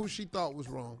pointed out who she thought was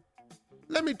wrong.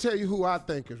 Let me tell you who I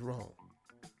think is wrong.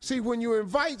 See, when you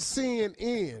invite sin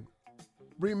in,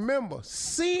 remember,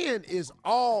 sin is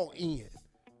all in.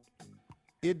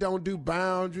 It don't do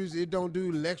boundaries. It don't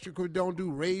do electrical. It don't do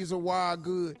razor wire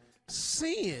good.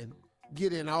 Sin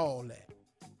get in all that.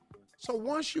 So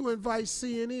once you invite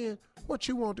sin in, what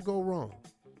you want to go wrong?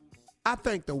 I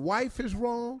think the wife is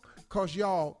wrong because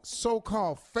y'all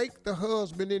so-called faked the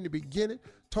husband in the beginning,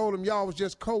 told him y'all was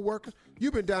just co-workers.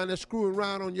 You've been down there screwing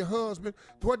around on your husband.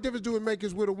 What difference do it make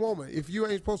is with a woman? If you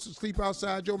ain't supposed to sleep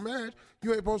outside your marriage, you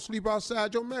ain't supposed to sleep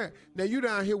outside your marriage. Now you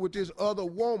down here with this other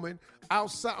woman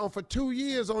outside for 2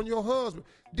 years on your husband.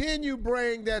 Then you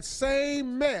bring that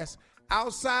same mess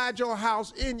outside your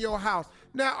house, in your house.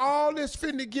 Now all this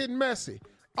finna get messy.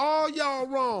 All y'all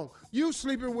wrong. You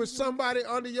sleeping with somebody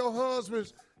under your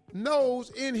husband's nose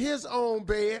in his own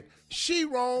bed. She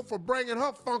wrong for bringing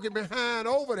her funky behind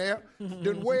over there,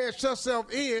 then wedged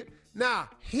herself in. Now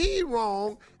he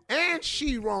wrong and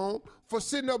she wrong for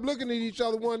sitting up looking at each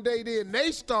other one day, then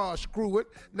they start screwing.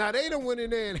 Now they done went in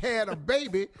there and had a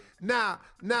baby. Now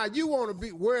you want to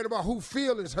be worried about who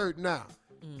feelings hurt now.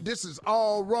 This is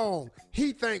all wrong.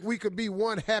 He think we could be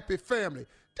one happy family.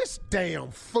 This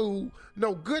damn fool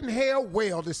know good and hell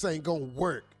well this ain't gonna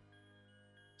work.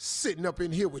 Sitting up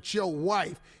in here with your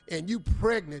wife and you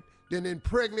pregnant, then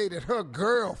impregnated her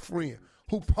girlfriend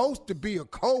who supposed to be a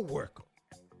co-worker,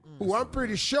 who I'm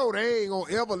pretty sure they ain't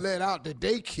gonna ever let out that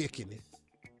they kicking it.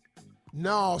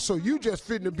 No, so you just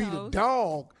fitting to be the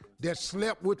dog that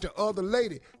slept with the other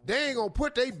lady. They ain't gonna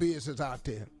put their business out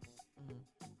there.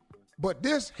 But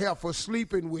this heifer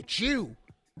sleeping with you,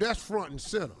 that's front and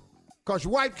center. Because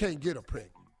your wife can't get her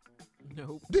pregnant.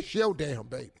 Nope. This your damn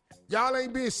baby. Y'all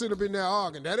ain't been sitting up in there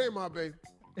arguing. That ain't my baby.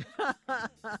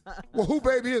 Well, who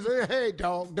baby is it? Hey,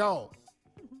 dog.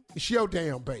 It's your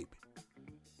damn baby.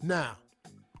 Now,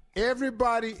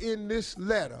 everybody in this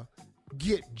letter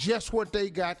get just what they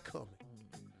got coming.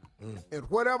 And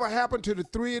whatever happened to the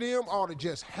three of them ought to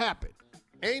just happen.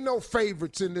 Ain't no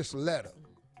favorites in this letter.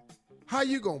 How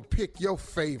you gonna pick your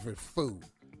favorite food?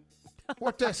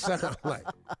 What that sound like?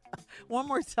 One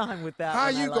more time with that.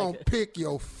 How one. you gonna pick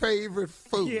your favorite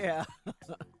food? Yeah.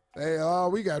 Hey,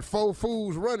 we got 4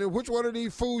 foods running. Which one of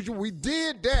these foods we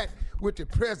did that with the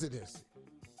presidency?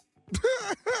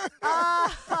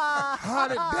 How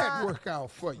did that work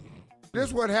out for you? This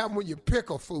is what happened when you pick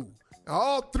a food. Now,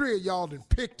 all 3 of y'all done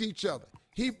picked each other.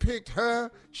 He picked her,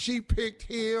 she picked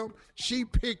him, she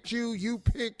picked you, you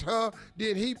picked her,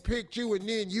 then he picked you, and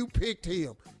then you picked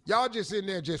him. Y'all just in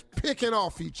there just picking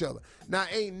off each other. Now,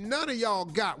 ain't none of y'all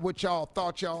got what y'all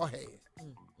thought y'all had.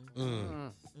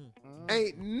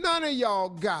 Ain't none of y'all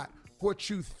got what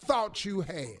you thought you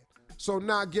had. So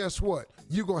now guess what?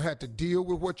 You're going to have to deal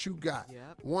with what you got.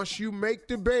 Once you make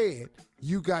the bed,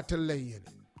 you got to lay in it.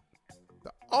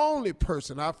 The only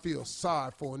person I feel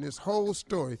sorry for in this whole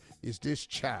story is this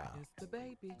child. It's the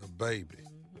baby. The baby.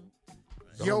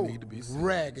 Don't Yo, need to be seen.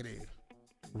 raggedy,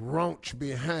 raunch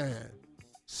behind,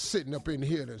 sitting up in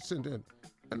here. Let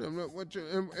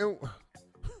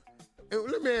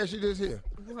me ask you this here.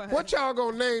 What y'all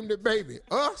gonna name the baby?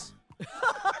 Us?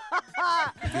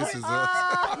 This is us.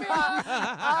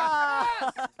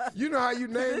 You know how you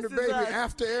name the This is baby us.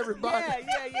 after everybody?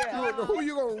 Yeah. Who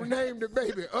you gonna name the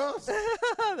baby? Us?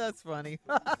 That's funny.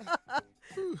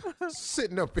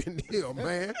 Sitting up in here,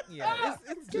 man. Yeah,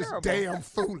 it's Just terrible. damn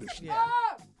foolish. Yeah.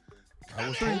 I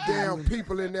was 3 damn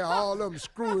people in there, all of them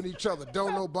screwing each other.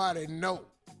 Don't nobody know.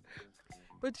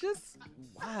 But just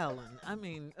wilding. I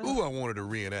mean, Ooh, I wanted a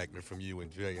reenactment from you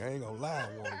and Jay. I ain't gonna lie,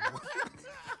 I wanted one.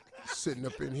 Sitting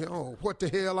up in here, oh, what the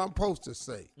hell I'm supposed to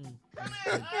say?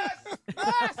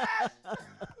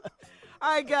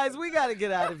 all right, guys, we got to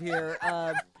get out of here.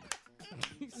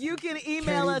 You can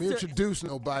email Can't even us or introduce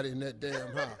nobody in that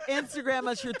damn house. Instagram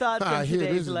us your thoughts Ah, on here,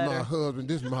 today's this is letter. my husband.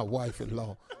 This is my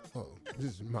wife-in-law.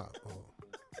 This is my.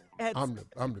 At- I'm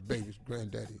the baby's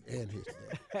granddaddy and his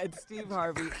dad At Steve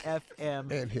Harvey FM.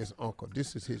 and his uncle.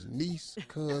 This is his niece,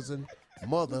 cousin,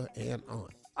 mother, and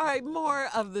aunt. All right, more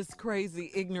of this crazy,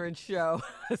 ignorant show,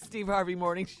 Steve Harvey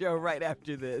Morning Show, right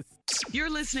after this. You're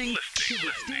listening to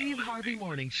the Steve Harvey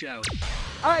Morning Show.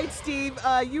 All right, Steve,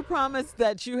 you promised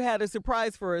that you had a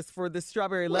surprise for us for the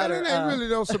strawberry Well, letter. it ain't really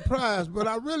no surprise, but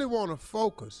I really want to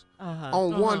focus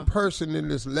on one person in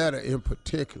this letter in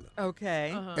particular.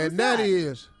 Okay. And that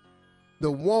is the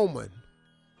woman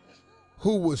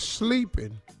who was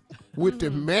sleeping with the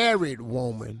married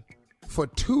woman for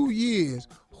 2 years,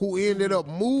 who ended up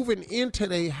moving into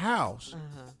their house.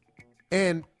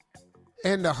 And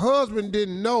And the husband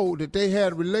didn't know that they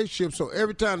had a relationship, so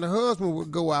every time the husband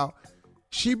would go out,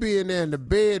 she be in there in the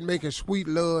bed making sweet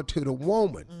love to the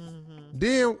woman.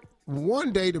 Then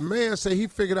one day the man said he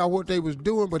figured out what they was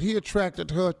doing, but he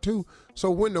attracted her too. So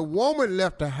when the woman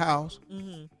left the house,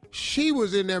 she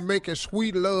was in there making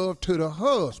sweet love to the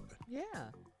husband. Yeah.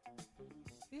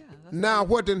 Now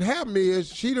what didn't happen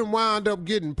is she done wound up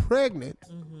getting pregnant,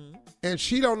 and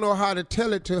she don't know how to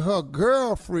tell it to her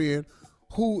girlfriend,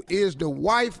 who is the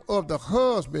wife of the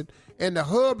husband, and the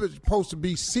husband's supposed to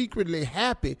be secretly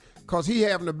happy because he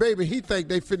having a baby. He think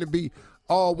they finna be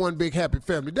all one big happy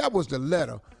family. That was the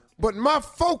letter. But my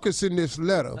focus in this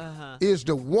letter is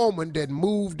the woman that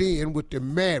moved in with the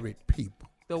married people.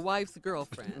 The wife's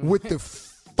girlfriend. With the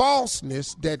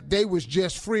falseness that they was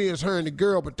just friends, her and the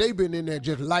girl, but they been in there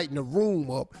just lighting the room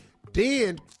up.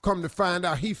 Then come to find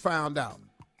out, he found out.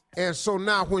 And so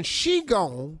now when she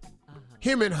gone,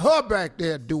 him and her back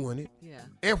there doing it. Yeah.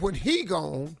 And when he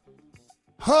gone,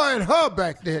 her and her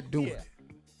back there doing it.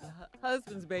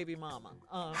 Husband's baby mama.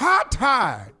 How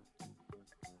tired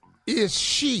is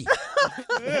she?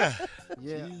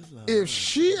 If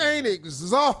she ain't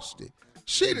exhausted,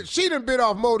 she done bit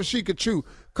off more than she could chew,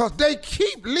 because they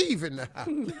keep leaving the house.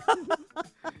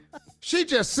 She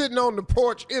just sitting on the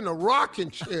porch in a rocking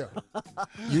chair.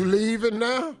 You leaving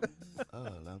now?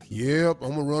 Yep,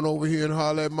 I'm gonna run over here and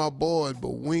holler at my boys,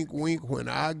 but wink, wink, when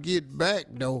I get back,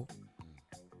 though.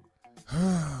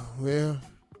 Well,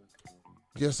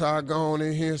 guess I'll go on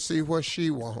in here and see what she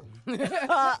want. Is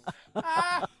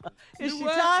she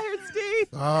tired, Steve?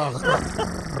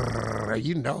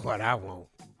 You know what I want.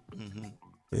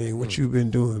 Hey, what you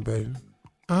been doing, baby?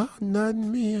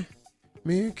 Nothing, me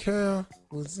and Cal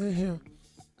was in here.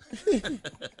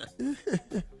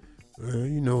 Well,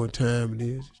 you know what time it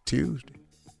is. It's Tuesday.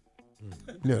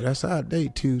 No, that's our day,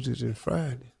 Tuesdays and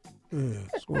Fridays. Yeah,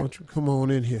 so why don't you come on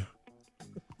in here?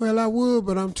 Well, I would,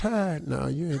 but I'm tired. No,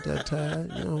 you ain't that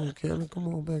tired. You know, Kelly, come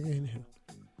on back in here.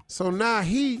 So now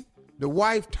the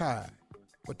wife tired.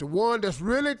 But the one that's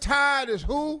really tired is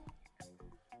who?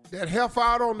 That heifer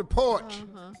out on the porch.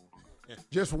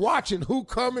 Just watching who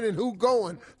coming and who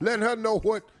going, letting her know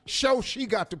what show she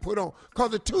got to put on. Because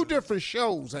they're two different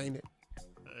shows, ain't it?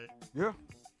 Yeah.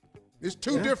 It's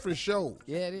two different shows.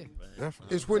 Yeah, it is.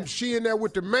 Definitely. It's when she in there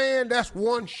with the man, that's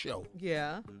one show.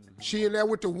 Yeah. She in there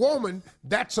with the woman,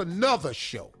 that's another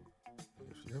show.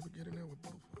 If she ever get in there with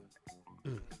both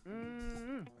of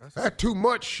them. That's too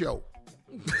much show.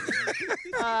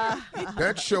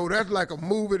 That show, that's like a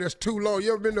movie that's too long.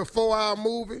 You ever been to a 4-hour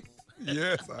movie?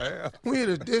 Yes, I have. When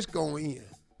is this going in?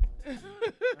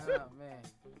 Oh, man.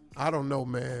 I don't know,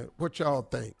 man. What y'all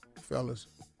think, fellas?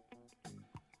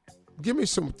 Give me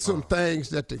some things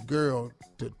that the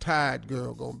tired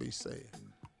girl gonna be saying.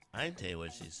 I can tell you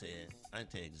what she said. I can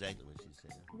tell you exactly what she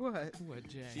said. What,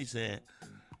 Jay? She said,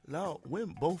 Lord,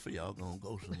 when both of y'all gonna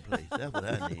go someplace? That's what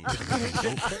I need.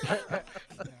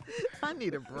 I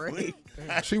need a break.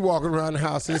 She walking around the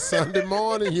house. It's Sunday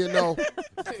morning, you know.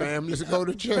 Families go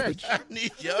to church. I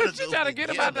need y'all to go She trying to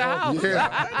get him out the house. Yeah.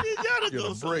 I need y'all to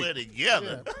go somewhere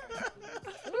together.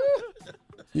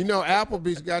 You know,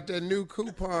 Applebee's got that new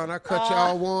coupon. I cut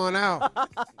y'all one out.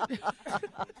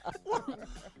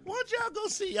 Why don't y'all go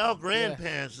see y'all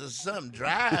grandparents or something?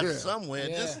 Drive somewhere.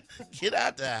 Yeah. Just get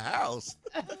out the house.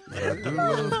 I do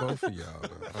love both of y'all, though.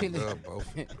 I love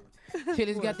both of y'all.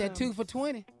 Chili's got that 2 for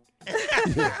 $20.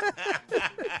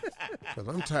 Because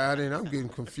I'm tired and I'm getting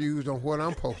confused on what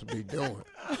I'm supposed to be doing.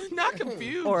 Not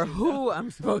confused. Or who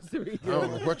I'm supposed to be I doing.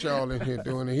 don't know what y'all in here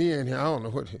doing. And he in here, I don't know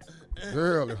what.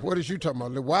 Girl, what is you talking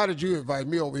about? Why did you invite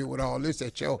me over here with all this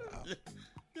at your house?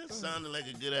 That sounded like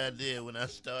a good idea when I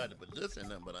started, but this ain't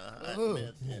nothing but a hot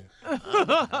mess.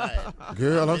 I'm tired.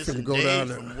 Girl, I'm missing finna go days down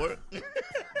from there. work.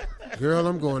 Girl,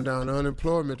 I'm going down to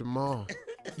unemployment tomorrow.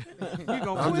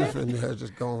 gonna I'm quit? just finna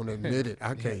just go and admit it.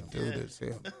 I can't do this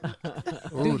here.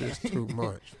 Ooh, this too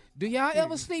much. Do y'all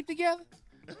ever sleep together?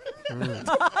 Mm.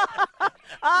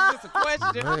 That's a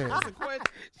question. Man. That's a question.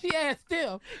 She asked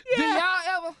them. Do y'all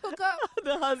ever hook up?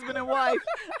 The husband and wife.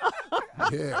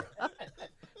 Yeah.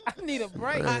 I need a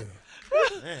break. Man.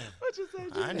 Man, What you say,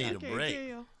 I need a can't break.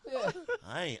 tell.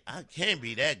 I can't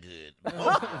be that good.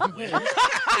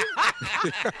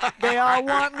 They all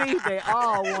want me. They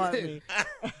all want me.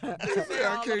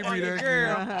 I can't be that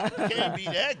Girl. I can't be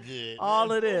that good.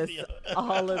 All of this.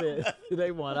 All of this.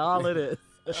 They want all of this.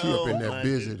 She up in there my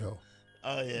busy, goodness. though.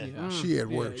 Oh, yeah. She at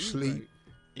work, sleep.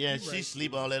 Yeah, she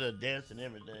sleep all that dance and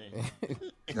everything.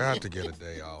 Got to get a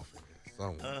day off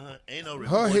somewhere. Ain't no Her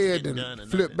reports head getting done done or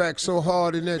flipped nothing. back so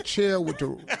hard in that chair with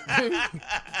the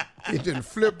it done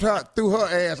flipped out through her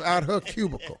ass out her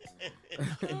cubicle.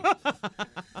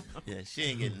 Yeah, she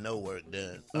ain't getting no work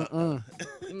done.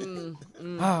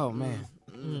 Oh man,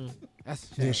 that's a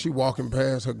shame. Then she walking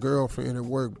past her girlfriend at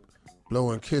work,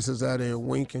 blowing kisses at her and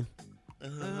winking.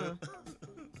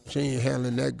 She ain't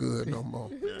handling that good no more.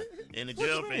 And the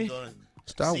girlfriend going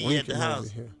Stop see you at winking the over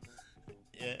house. here.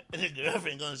 Yeah, and the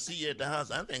girlfriend gonna see you at the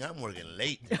house. I think I'm working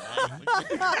late tonight.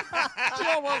 She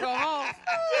don't want to go home.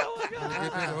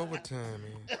 Get that overtime,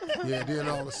 man. Yeah, then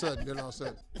all of a sudden,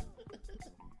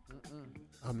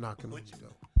 I'm knocking on the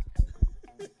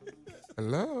door.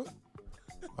 Hello?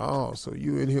 Oh, so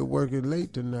you in here working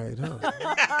late tonight, huh?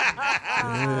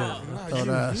 Yeah, I thought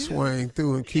I'd swing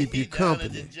through and keep you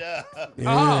company. Job. Yeah.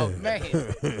 Oh man.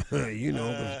 You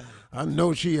know, 'cause I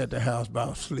know she at the house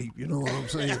about sleep. You know what I'm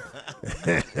saying?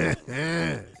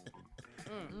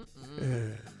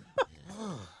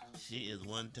 She is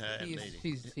one tired lady.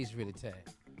 She's really tired.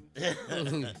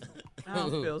 I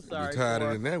don't feel sorry You tired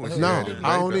for of her. that one? No,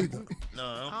 I don't either. No,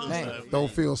 I don't feel Man. sorry for Don't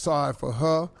you. feel sorry for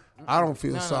her. I don't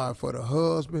feel sorry for the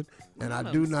husband, and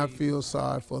I do not feel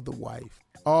sorry for the wife.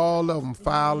 All of them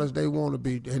foul as they want to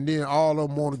be, and then all of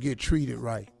them want to get treated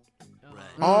right.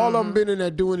 All of them been in there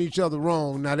doing each other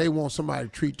wrong. Now they want somebody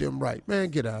to treat them right. Man,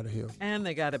 get out of here. And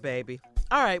they got a baby.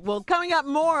 All right, well, coming up,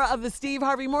 more of the Steve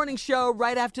Harvey Morning Show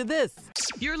right after this.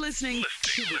 You're listening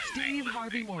to the Steve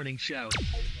Harvey Morning Show.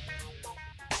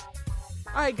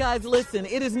 All right, guys, listen,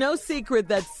 it is no secret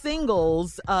that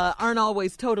singles aren't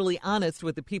always totally honest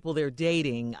with the people they're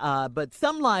dating, but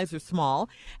some lies are small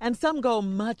and some go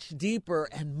much deeper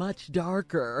and much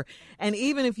darker. And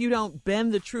even if you don't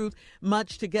bend the truth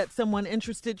much to get someone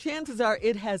interested, chances are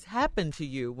it has happened to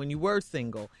you when you were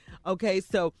single. Okay,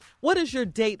 so what is your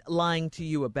date lying to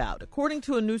you about? According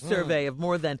to a new survey of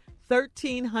more than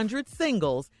 1,300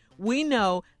 singles, we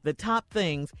know the top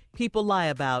things people lie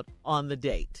about on the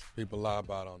date. People lie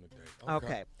about on the date.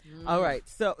 Okay. All right.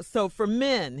 So for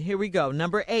men, here we go.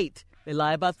 Number 8, they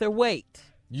lie about their weight.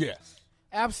 Yes.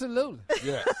 Absolutely.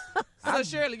 Yes. So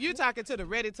Shirley, you talking to the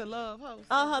Ready to Love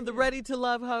host? The Ready to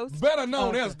Love host. Better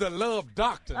known as the Love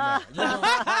Doctor now. You know?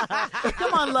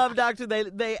 Come on, Love Doctor.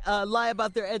 They lie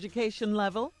about their education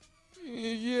level.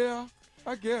 Yeah,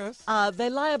 I guess. They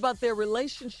lie about their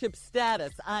relationship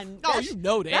status. You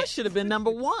know that. That should have been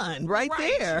number 1 right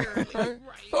there. Okay.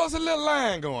 So it's a little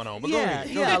line going on. But go Yeah,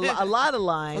 ahead. yeah, a lot of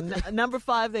lying. Number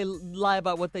 5, they lie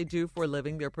about what they do for a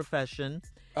living, their profession.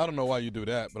 I don't know why you do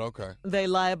that, but okay. They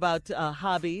lie about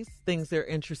hobbies, things they're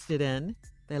interested in.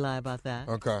 They lie about that.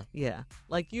 Okay. Yeah.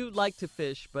 Like you like to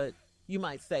fish, but you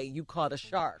might say you caught a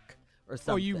shark or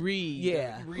something. Or you read.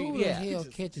 Yeah. Who the hell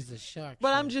catches a shark?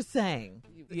 But I'm just saying,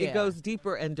 Yeah. it goes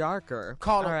deeper and darker.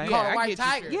 Call all right? a I white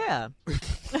get you, tiger. Yeah.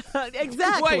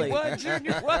 Exactly. Wait, what,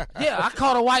 Junior? What? Yeah, I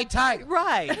caught a white tiger.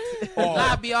 Right.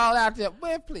 I'll be all out there.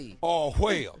 Well, please. Oh,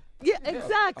 whale. Yeah,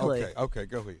 exactly. Okay,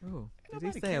 go ahead. Ooh, did Nobody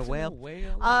he say a catching whale?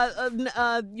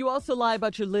 whale. You also lie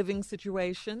about your living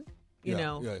situation. You Yeah,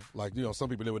 know. Yeah, like, some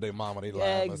people live with their mama, they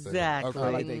lie. let's say. Exactly.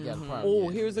 Okay. Like they got a problem. Oh,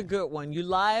 here's a good one. You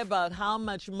lie about how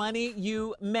much money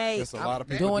you make. There's a lot of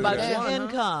people doing do About that. your that.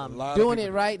 income. A lot of Doing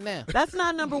people it right now. That's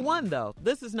not number 1, though.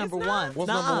 This is number 1. What's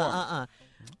number 1?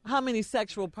 How many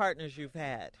sexual partners you've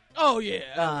had? Oh,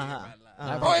 yeah.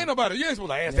 Oh, ain't nobody. You ain't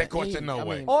supposed to ask that question no I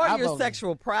way. mean, Or I've your only-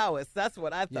 sexual prowess. That's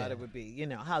what I thought Yeah. it would be. You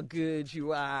know, how good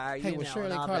you are. Hey, you well, know, Shirley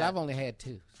and all Carl, that. I've only had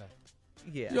 2. So.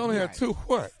 Yeah. You only had 2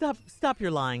 what? Stop your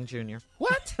lying, Junior.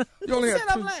 What? You only Who had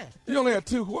said 2. I'm lying? You only had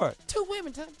 2 what? 2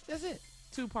 women, Tom. That's it.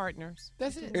 2 partners.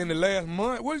 That's it. In the last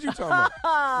month? What are you talking about?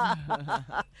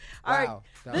 All right. Wow.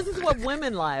 This is what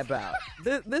women lie about.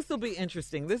 This will be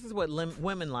interesting. This is what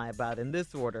women lie about in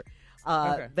this order.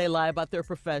 Okay. They lie about their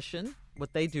profession,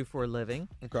 what they do for a living.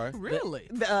 Okay. Really?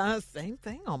 Same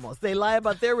thing almost. They lie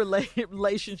about their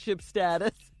relationship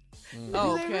status. Okay.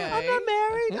 I'm not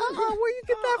married. Where you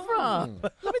get that from?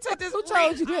 Let me take this. Who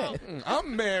told you that?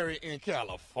 I'm married in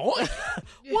California.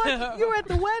 What? You were at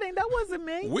the wedding. That wasn't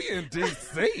me. We in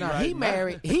D.C. No, right he now.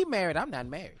 married. He married. I'm not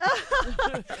married.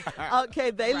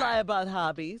 Okay, they lie about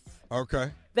hobbies.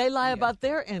 Okay. They lie about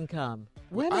their income.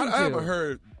 Women I do. haven't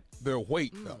heard their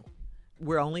weight, though.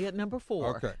 We're only at number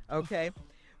 4. Okay. Okay.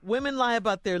 Women lie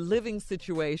about their living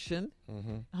situation.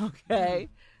 Okay.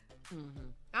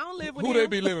 I don't live with Who him. they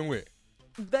be living with?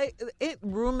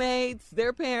 Roommates,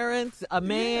 their parents, a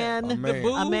man, A man.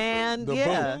 a man, The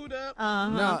yeah. Booed up.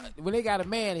 No, when they got a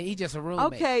man, he just a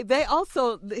roommate. Okay, they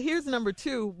also, here's number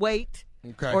 2, weight.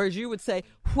 Okay. Or as you would say,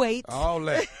 wait. All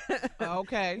that.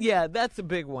 Okay. Yeah, that's a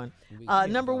big one.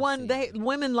 Number 1,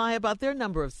 women lie about their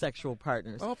number of sexual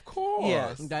partners. Of course.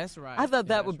 Yes. That's right. I thought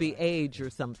that would be age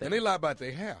or something. And they lie about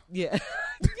their hair. Yeah.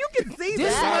 You can see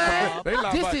This that. They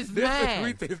lie This about- is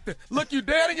mine. Look you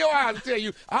dead in your eyes and tell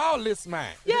you, all this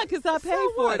mine. Yeah, because I paid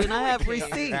for it and I have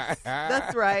receipts.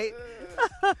 That's right.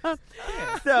 So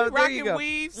there Rockin' you go.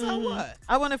 weave, so Mhm. what?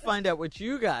 I want to find out what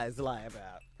you guys lie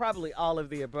about. Probably all of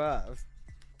the above.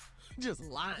 Just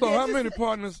lying. So how many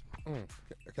partners?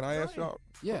 Can I ask y'all?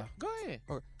 Yeah. Go ahead.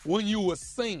 Okay. When you were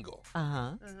single,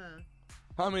 Uh-huh.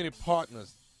 how many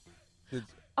partners did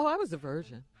Oh, I was a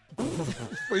virgin.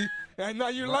 See, and now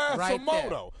you lying Right some more,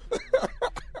 though.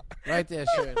 Right there,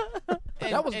 Shirley.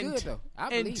 That was good, though. I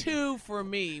And believe it. 2 for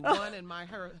me. 1 and my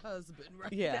husband.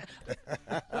 Right Yeah.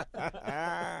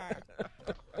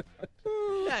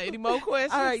 Yeah, any more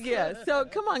questions? All right, yeah. So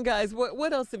come on, guys.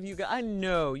 What else have you got? I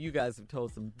know you guys have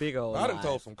told some big old I done lies.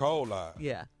 told some cold lies.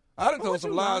 Yeah. I done What told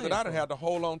some you lies lying that I done for? had to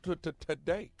hold on to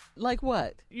today. Like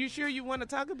what? You sure you want to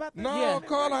talk about that? No,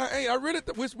 Carl, I ain't. I really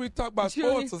wish we talk about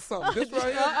sports or something. This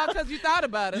right here. Because you thought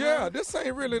about it. Yeah, huh? this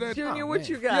ain't really that. Junior, Oh, what man.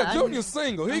 you got? Yeah, Junior's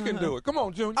single. He can do it. Come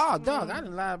on, Junior. Oh, dog, I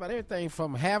done lied about everything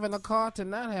from having a car to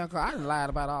not having a car. I done lied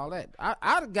about all that.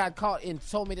 I done got caught in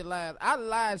so many lies. I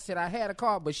lied, said I had a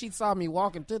car, but she saw me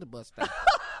walking to the bus stop.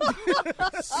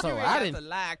 So You ain't I got didn't. to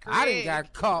lie, I didn't Craig.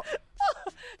 got caught.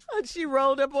 And she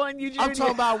rolled up on you, Junior. I'm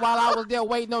talking about while I was there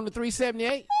waiting on the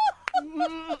 378.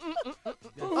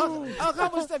 How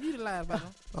much stuff you done lied about?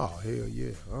 Oh, hell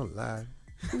yeah. I'm lying.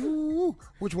 Ooh,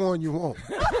 which one you want?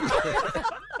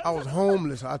 I was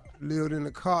homeless. I lived in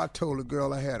the car. I told the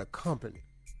girl I had a company.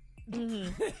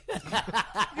 You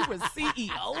were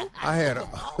CEO? I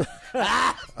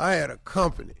had a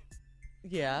company.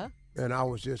 Yeah. And I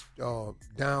was just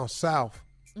down south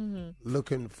Mhm.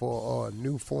 looking for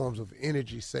new forms of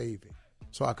energy saving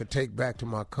so I could take back to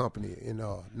my company in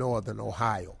northern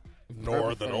Ohio.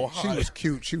 Northern Ohio. She was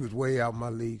cute. She was way out my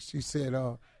league. She said,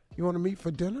 you want to meet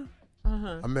for dinner?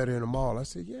 Uh-huh. I met her in the mall. I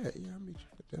said, yeah, I'll meet you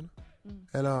for dinner.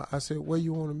 And I said, where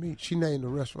you want to meet? She named the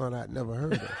restaurant I'd never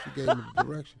heard of. She gave me the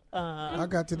direction. Uh-huh. I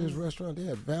got to this restaurant. They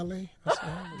had valet. I said,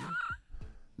 oh,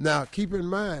 now, keep in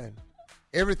mind,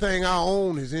 everything I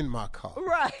own is in my car.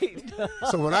 Right.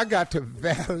 So when I got to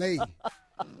valet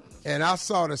and I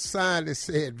saw the sign that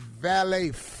said valet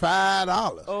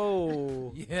 $5.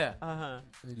 Oh. Yeah. Uh-huh.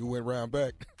 You went round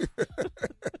back.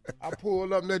 I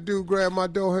pulled up and that dude grabbed my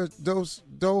door.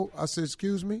 I said,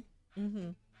 excuse me? Mm-hmm.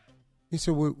 He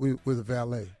said, with a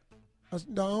valet. I said,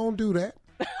 no, I don't do that.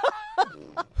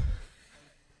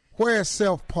 Where's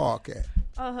Self Park at?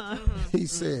 Uh-huh. He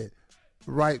said,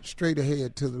 right straight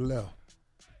ahead to the left.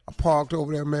 I parked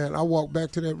over there, man. I walked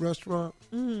back to that restaurant.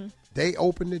 Mm-hmm. They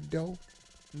opened the door.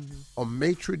 A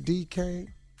maitre d' came.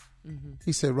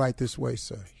 He said, right this way,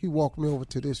 sir. He walked me over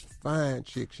to this fine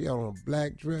chick. She had on a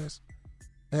black dress.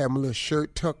 I had my little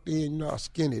shirt tucked in. You know, I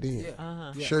skinned it in.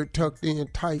 Uh-huh. Shirt tucked in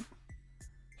tight.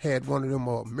 Had one of them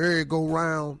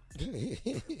merry-go-round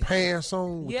pants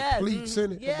on with Yes. the pleats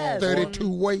in it. Yes. 32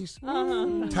 waist.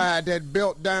 Uh-huh. Tied that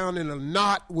belt down in a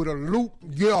knot with a loop.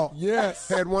 Yeah. Yes.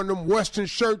 Had one of them Western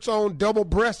shirts on,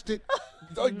 double-breasted.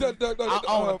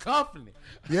 On a company.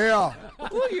 Yeah.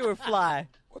 Ooh, you were fly.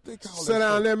 What they call Sat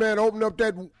down there, man, opened up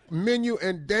that menu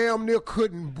and damn near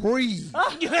couldn't breathe.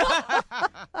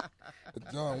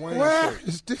 John Wayne Where shirt.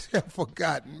 is this have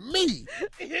forgotten me?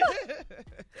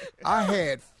 I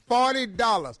had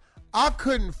 $40. I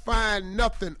couldn't find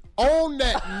nothing on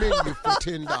that menu for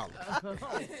 $10.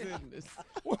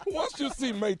 Once you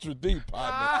see Maitre D,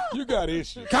 partner, you got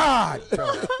issues. God.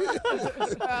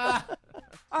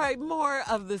 All right, more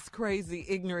of this crazy,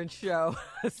 ignorant show,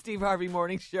 Steve Harvey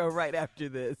Morning Show, right after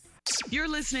this. You're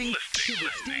listening to the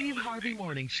Steve Harvey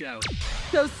Morning Show.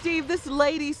 So, Steve, this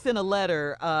lady sent a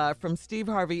letter from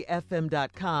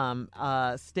SteveHarveyFM.com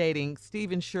stating,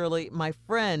 Steve and Shirley, my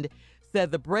friend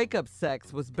said the breakup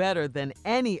sex was better than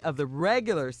any of the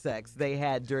regular sex they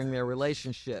had during their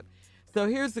relationship. So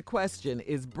here's the question.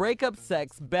 Is breakup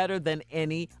sex better than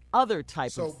any other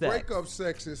type So of sex? breakup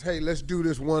sex is, hey, let's do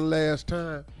this one last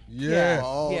time. Yeah. For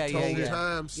all Yeah,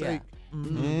 time's yeah. sake.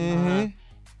 Uh-huh.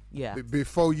 Yeah.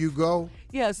 Before you go.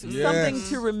 Yes, Yes. something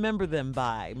to remember them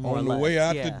by, more On or the less. way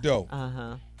out yeah. the door.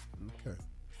 Uh-huh. Okay.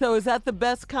 So is that the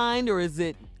best kind, or is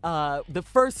it the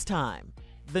first time,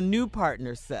 the new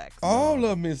partner sex? All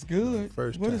of them is good.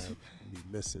 First What time, is- you be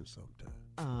missing sometimes.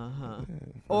 Uh-huh.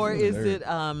 Or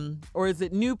is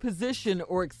it new position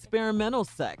or experimental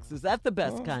sex? Is that the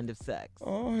best kind of sex?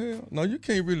 Oh, hell. No, you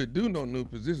can't really do no new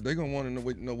position. They're going to want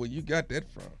to know where you got that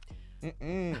from.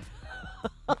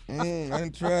 I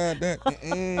didn't try that.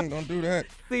 Don't do that.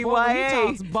 Boy, when he CYA.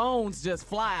 talks, bones just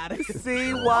fly out of his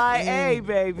CYA,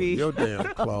 baby. Your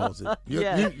damn closet.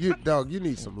 Yes. Dog, you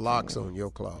need some locks on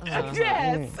your closet.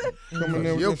 Yes. Come in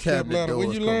there with Your your cabinet cabinet Where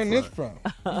doors you come learn this from.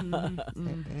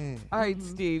 All right,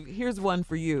 Steve, here's one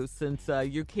for you since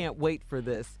you can't wait for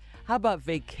this. How about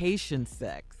vacation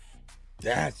sex?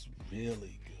 That's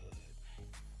really good.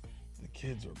 The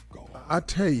kids are gone. I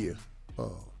tell you,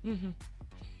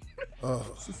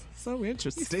 So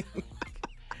interesting.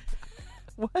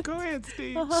 Go ahead,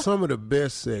 Steve. some of the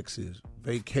best sex is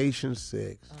vacation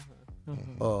sex.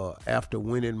 After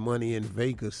winning money in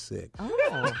Vegas sex.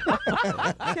 Oh.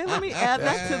 Okay, let me add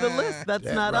that to the list. That's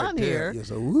That not right on there. here.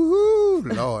 Yes, woo,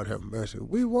 Lord have mercy.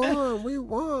 We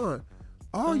won.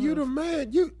 Oh, you the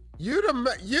man. You the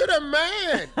man. Yeah.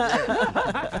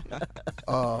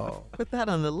 Put that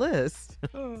on the list.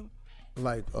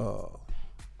 Like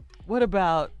What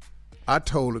about? I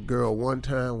told a girl one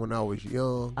time when I was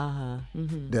young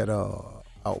that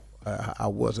I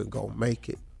wasn't gonna make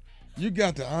it. You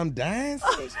got the I'm dying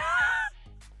sex?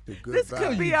 The This goodbye.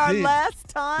 could be our last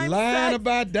time. Lying sex.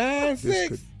 about dying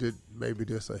sex? Maybe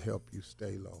this will help you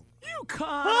stay long. You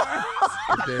Connor.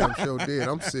 Damn sure did.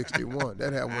 I'm 61.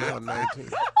 That happened when I was 19.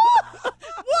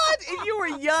 What? If you were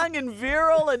young and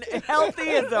virile and healthy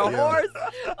as a horse?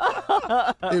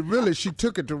 She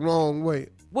took it the wrong way.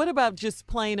 What about just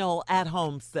plain old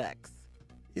at-home sex?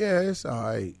 Yeah, it's all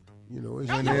right. You know,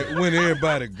 it's when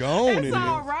everybody gone. It's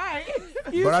all right.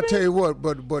 But I tell you what,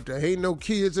 but there ain't no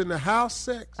kids in the house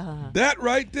sex. That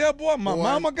right there, boy, my Boy,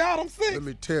 mama got them sick. Let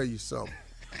me tell you something.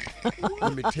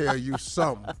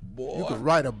 Boy. You can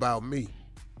write about me.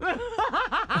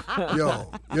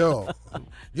 Yo.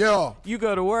 You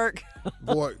go to work.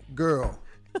 Boy, girl.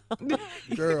 Let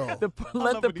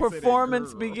the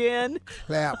performance begin.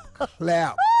 Clap.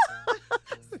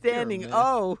 Standing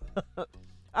O.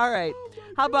 All right.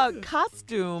 How about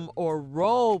costume or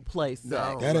role play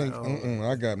sex? That ain't.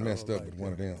 I got messed up with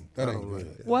one of them. That ain't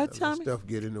good. What, Tommy? Stuff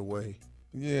get in the way.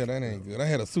 Yeah, that ain't good. I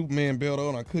had a Superman belt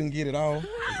on. I couldn't get it off.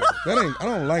 I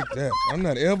don't like that. I'm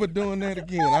not ever doing that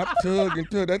again. I tugged and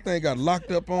tugged. That thing got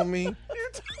locked up on me.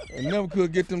 I never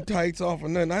could get them tights off or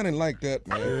nothing. I didn't like that,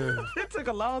 man. It took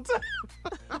a long time.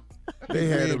 They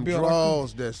had them Bill,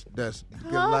 drawers that's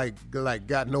like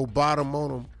got no bottom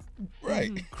on them.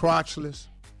 Right. Crotchless.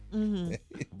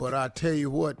 But I tell you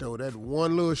what though, that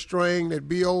one little string that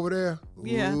be over there,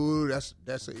 Yeah. ooh,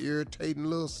 that's an irritating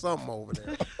little something over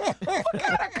there. What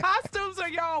kind of costumes are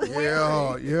y'all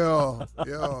wearing? Yeah.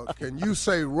 Can you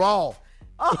say raw?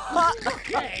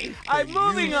 Okay. All right,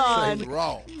 moving on. Say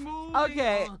raw.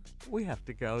 Okay. We have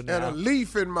to go now. And a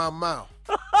leaf in my mouth.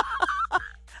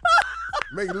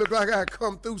 Make it look like I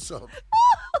come through something.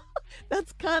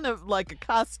 That's kind of like a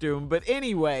costume, but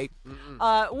anyway,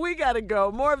 we gotta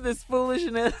go. More of this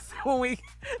foolishness when we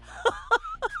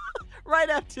right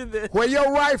after this. Where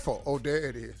your rifle? Oh, there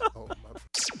it is. Oh, my.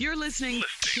 You're listening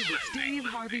to the Steve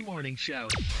Harvey Morning Show.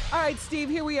 All right, Steve,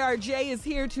 here we are. Jay is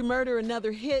here to murder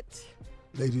another hit.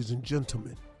 Ladies and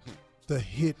gentlemen, the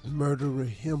hit murderer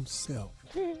himself,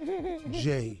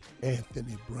 J.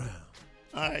 Anthony Brown.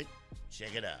 All right,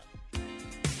 check it out.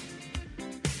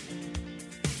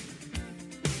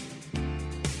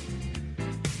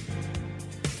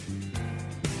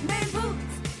 Man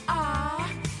boots are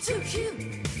too cute.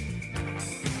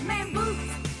 Man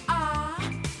boots are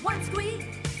one squeak.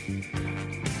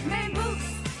 Man boots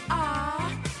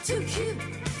are too cute.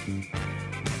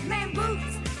 Man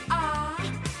boots are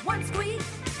one squeak.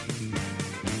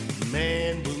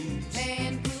 Man boots.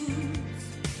 Man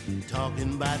boots.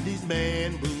 Talking about these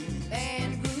man boots.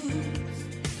 Man boots.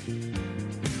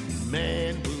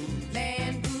 Man boots.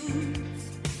 Man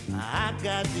boots. I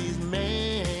got these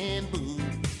man boots.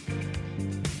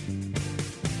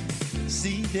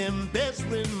 See them best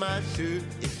when my shirt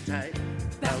is tight.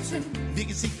 Bouncing.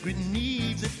 Biggest secret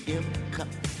needs an M cup.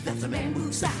 That's a man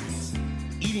boot size.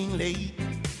 Eating late,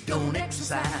 don't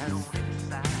exercise.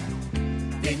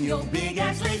 Then your big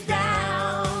ass lays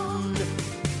down.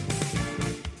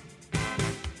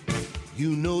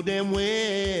 You know damn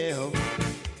well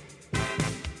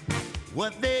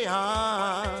what they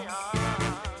are.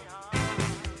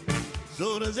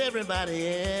 So does everybody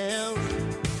else.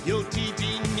 Your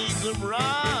TT needs a bra.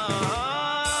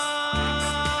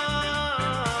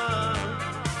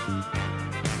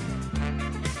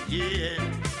 Yeah.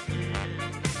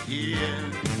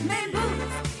 Man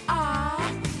boots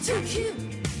are too cute.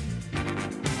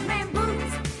 Man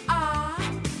boots are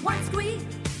one squeak.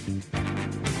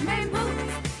 Man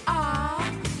boots are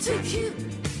too cute.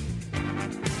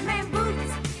 Man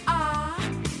boots are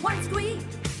one squeak.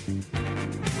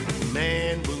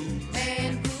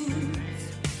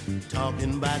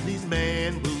 talking about these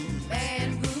man boobs.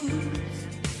 Man boobs.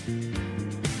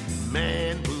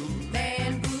 Man boobs.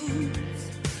 Man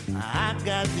boobs. I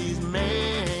got these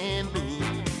man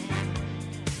boobs.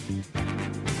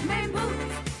 Man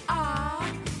boobs are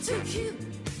too cute.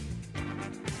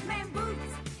 Man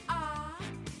boobs are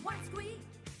one squeeze.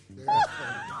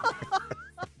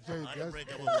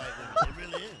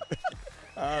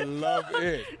 I love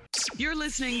it. You're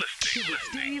listening to the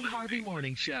Steve Harvey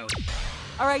Morning Show.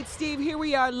 All right, Steve, here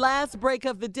we are. Last break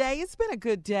of the day. It's been a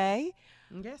good day.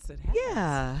 Yes, it has.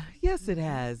 Yeah, yes, it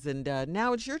has. And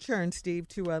now it's your turn, Steve,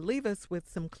 to leave us with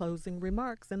some closing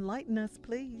remarks. Enlighten us,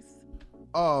 please.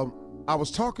 I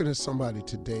was talking to somebody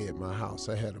today at my house.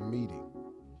 I had a meeting.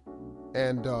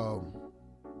 And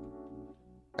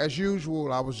as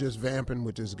usual, I was just vamping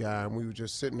with this guy, and we were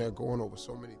just sitting there going over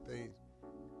so many things.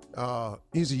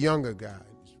 He's a younger guy.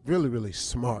 He's really, really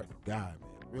smart guy,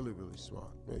 man. Really, really smart.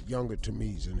 Younger to me,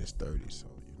 he's in his 30s, so,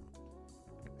 you know.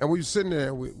 And we were sitting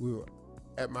there, we were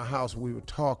at my house, we were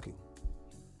talking.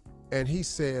 And he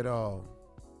said,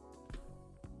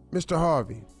 Mr.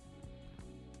 Harvey,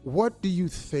 what do you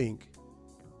think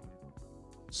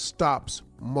stops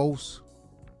most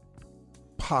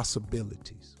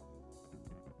possibilities?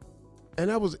 And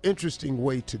that was an interesting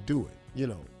way to do it, you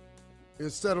know.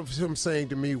 Instead of him saying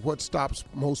to me, what stops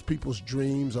most people's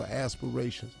dreams or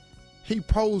aspirations, he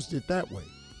posed it that way.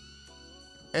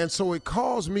 And so it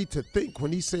caused me to think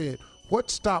when he said, what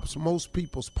stops most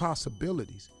people's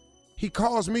possibilities? He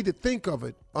caused me to think of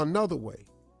it another way.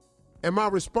 And my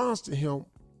response to him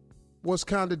was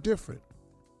kind of different.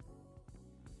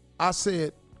 I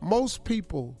said, most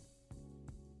people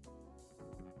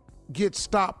get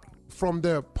stopped from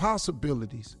their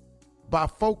possibilities by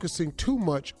focusing too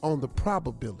much on the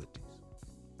probabilities.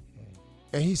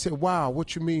 And he said, wow,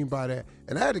 what you mean by that?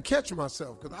 And I had to catch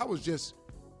myself because I was just,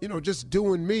 just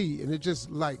doing me, and it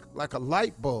just like a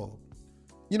light bulb.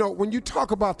 You know, when you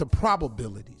talk about the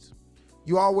probabilities,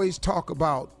 you always talk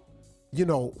about,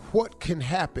 what can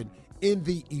happen in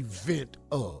the event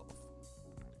of.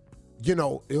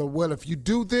 Well, if you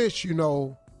do this,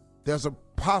 there's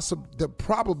the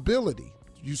probability.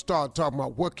 You start talking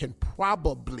about what can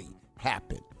probably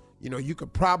happen. You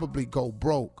could probably go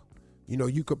broke.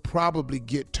 You could probably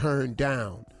get turned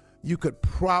down. You could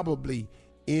probably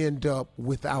end up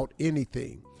without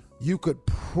anything. You could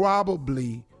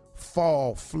probably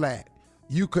fall flat.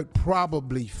 You could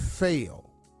probably fail.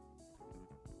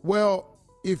 Well,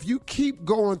 if you keep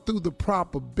going through the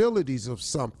probabilities of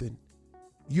something,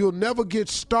 you'll never get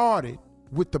started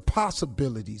with the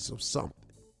possibilities of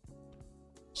something.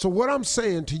 So what I'm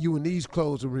saying to you in these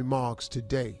closing remarks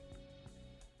today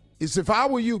is, if I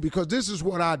were you, because this is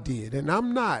what I did, and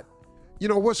I'm not,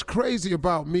 what's crazy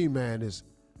about me, man, is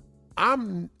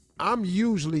I'm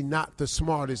usually not the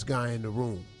smartest guy in the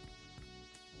room.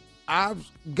 I've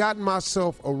gotten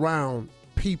myself around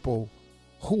people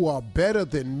who are better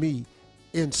than me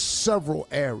in several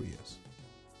areas.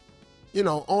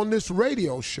 On this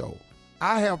radio show,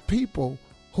 I have people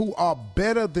who are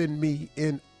better than me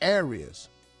in areas.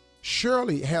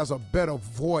 Shirley has a better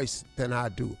voice than I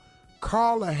do.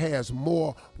 Carla has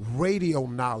more radio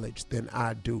knowledge than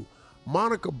I do.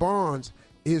 Monica Barnes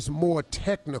is more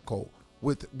technical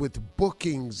with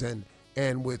bookings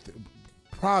and with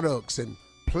products and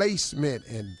placement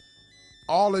and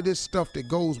all of this stuff that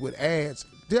goes with ads.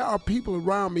 There are people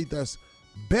around me that's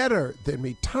better than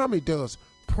me. Tommy does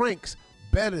pranks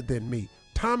better than me.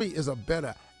 Tommy is a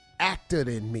better actor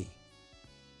than me.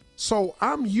 So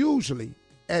I'm usually,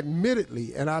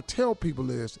 admittedly, and I tell people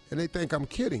this, and they think I'm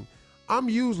kidding, I'm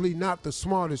usually not the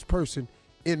smartest person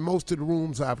in most of the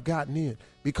rooms I've gotten in,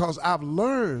 because I've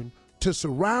learned to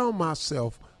surround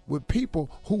myself with people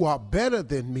who are better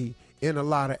than me in a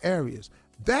lot of areas.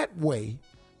 That way,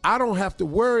 I don't have to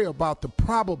worry about the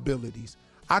probabilities.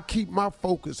 I keep my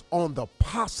focus on the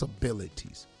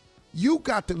possibilities. You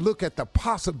got to look at the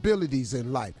possibilities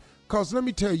in life. Because let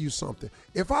me tell you something.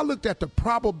 If I looked at the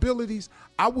probabilities,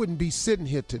 I wouldn't be sitting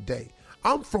here today.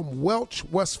 I'm from Welch,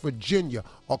 West Virginia,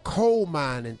 a coal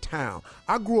mine in town.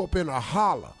 I grew up in a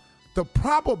holler. The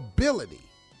probability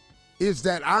is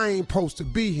that I ain't supposed to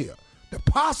be here. The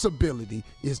possibility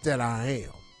is that I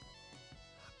am.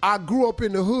 I grew up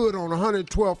in the hood on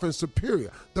 112th and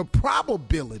Superior. The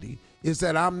probability is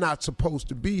that I'm not supposed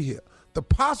to be here. The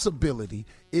possibility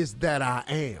is that I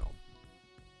am.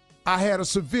 I had a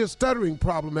severe stuttering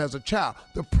problem as a child.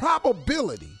 The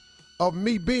probability of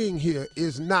me being here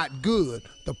is not good.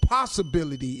 The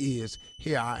possibility is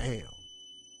here I am.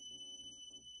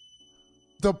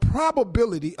 The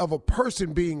probability of a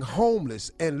person being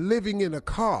homeless and living in a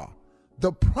car,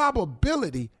 the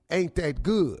probability ain't that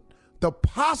good. The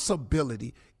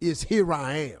possibility is here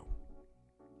I am.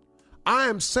 I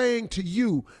am saying to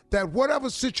you that whatever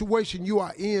situation you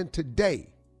are in today,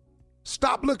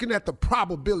 stop looking at the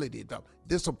probability.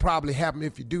 This will probably happen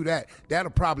if you do that.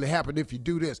 That'll probably happen if you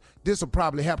do this. This will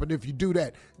probably happen if you do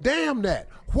that. Damn that.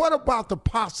 What about the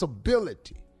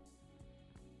possibility?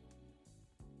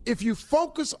 If you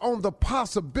focus on the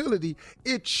possibility,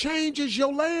 it changes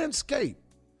your landscape.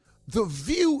 The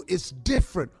view is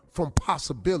different from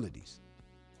possibilities.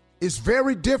 It's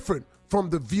very different from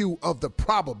the view of the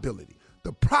probability.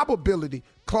 The probability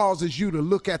causes you to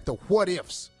look at the what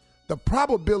ifs. The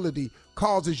probability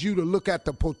causes you to look at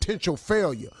the potential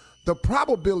failure. The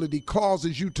probability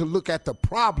causes you to look at the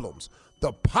problems.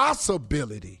 The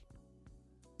possibility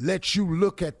lets you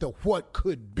look at the what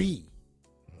could be,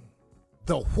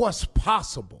 the what's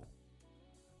possible,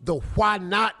 the why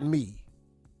not me,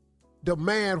 the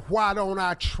man, why don't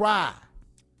I try?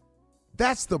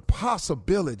 That's the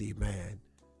possibility, man.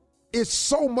 It's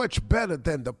so much better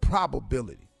than the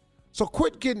probability. So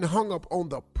quit getting hung up on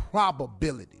the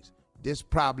probabilities. This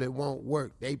probably won't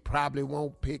work. They probably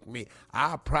won't pick me.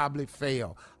 I'll probably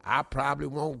fail. I probably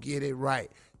won't get it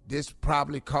right. This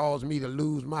probably caused me to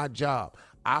lose my job.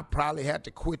 I probably had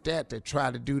to quit that to try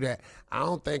to do that. I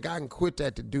don't think I can quit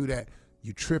that to do that.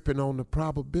 You're tripping on the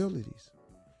probabilities,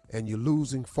 and you're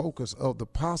losing focus of the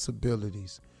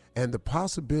possibilities. And the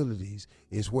possibilities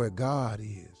is where God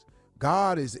is.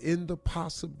 God is in the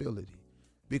possibility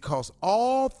because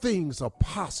all things are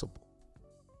possible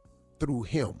through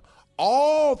him.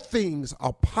 All things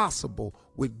are possible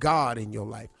with God in your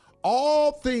life.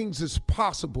 All things is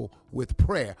possible with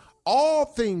prayer. All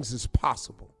things is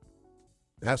possible.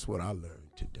 That's what I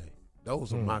learned today.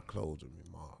 Those are my closing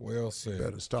remarks. Well said.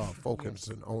 Better start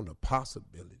focusing on the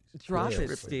possibilities. Drop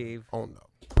it, Steve. On the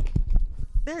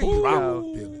There you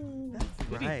probability. go.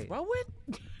 That's right. Throw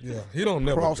it. Yeah, he don't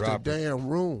never Across the drop it. damn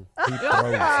room. He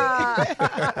throws it.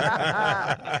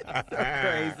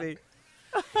 Crazy.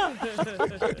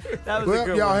 That was a Well,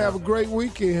 good y'all one. have a great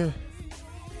weekend.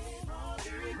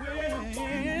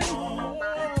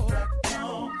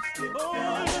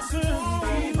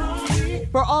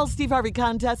 For all Steve Harvey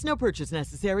contests, no purchase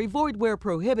necessary, void where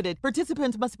prohibited.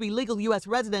 Participants must be legal U.S.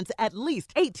 residents at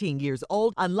least 18 years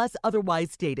old unless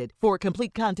otherwise stated. For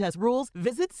complete contest rules,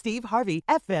 visit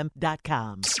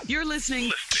steveharveyfm.com. You're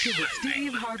listening to the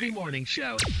Steve Harvey Morning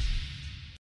Show.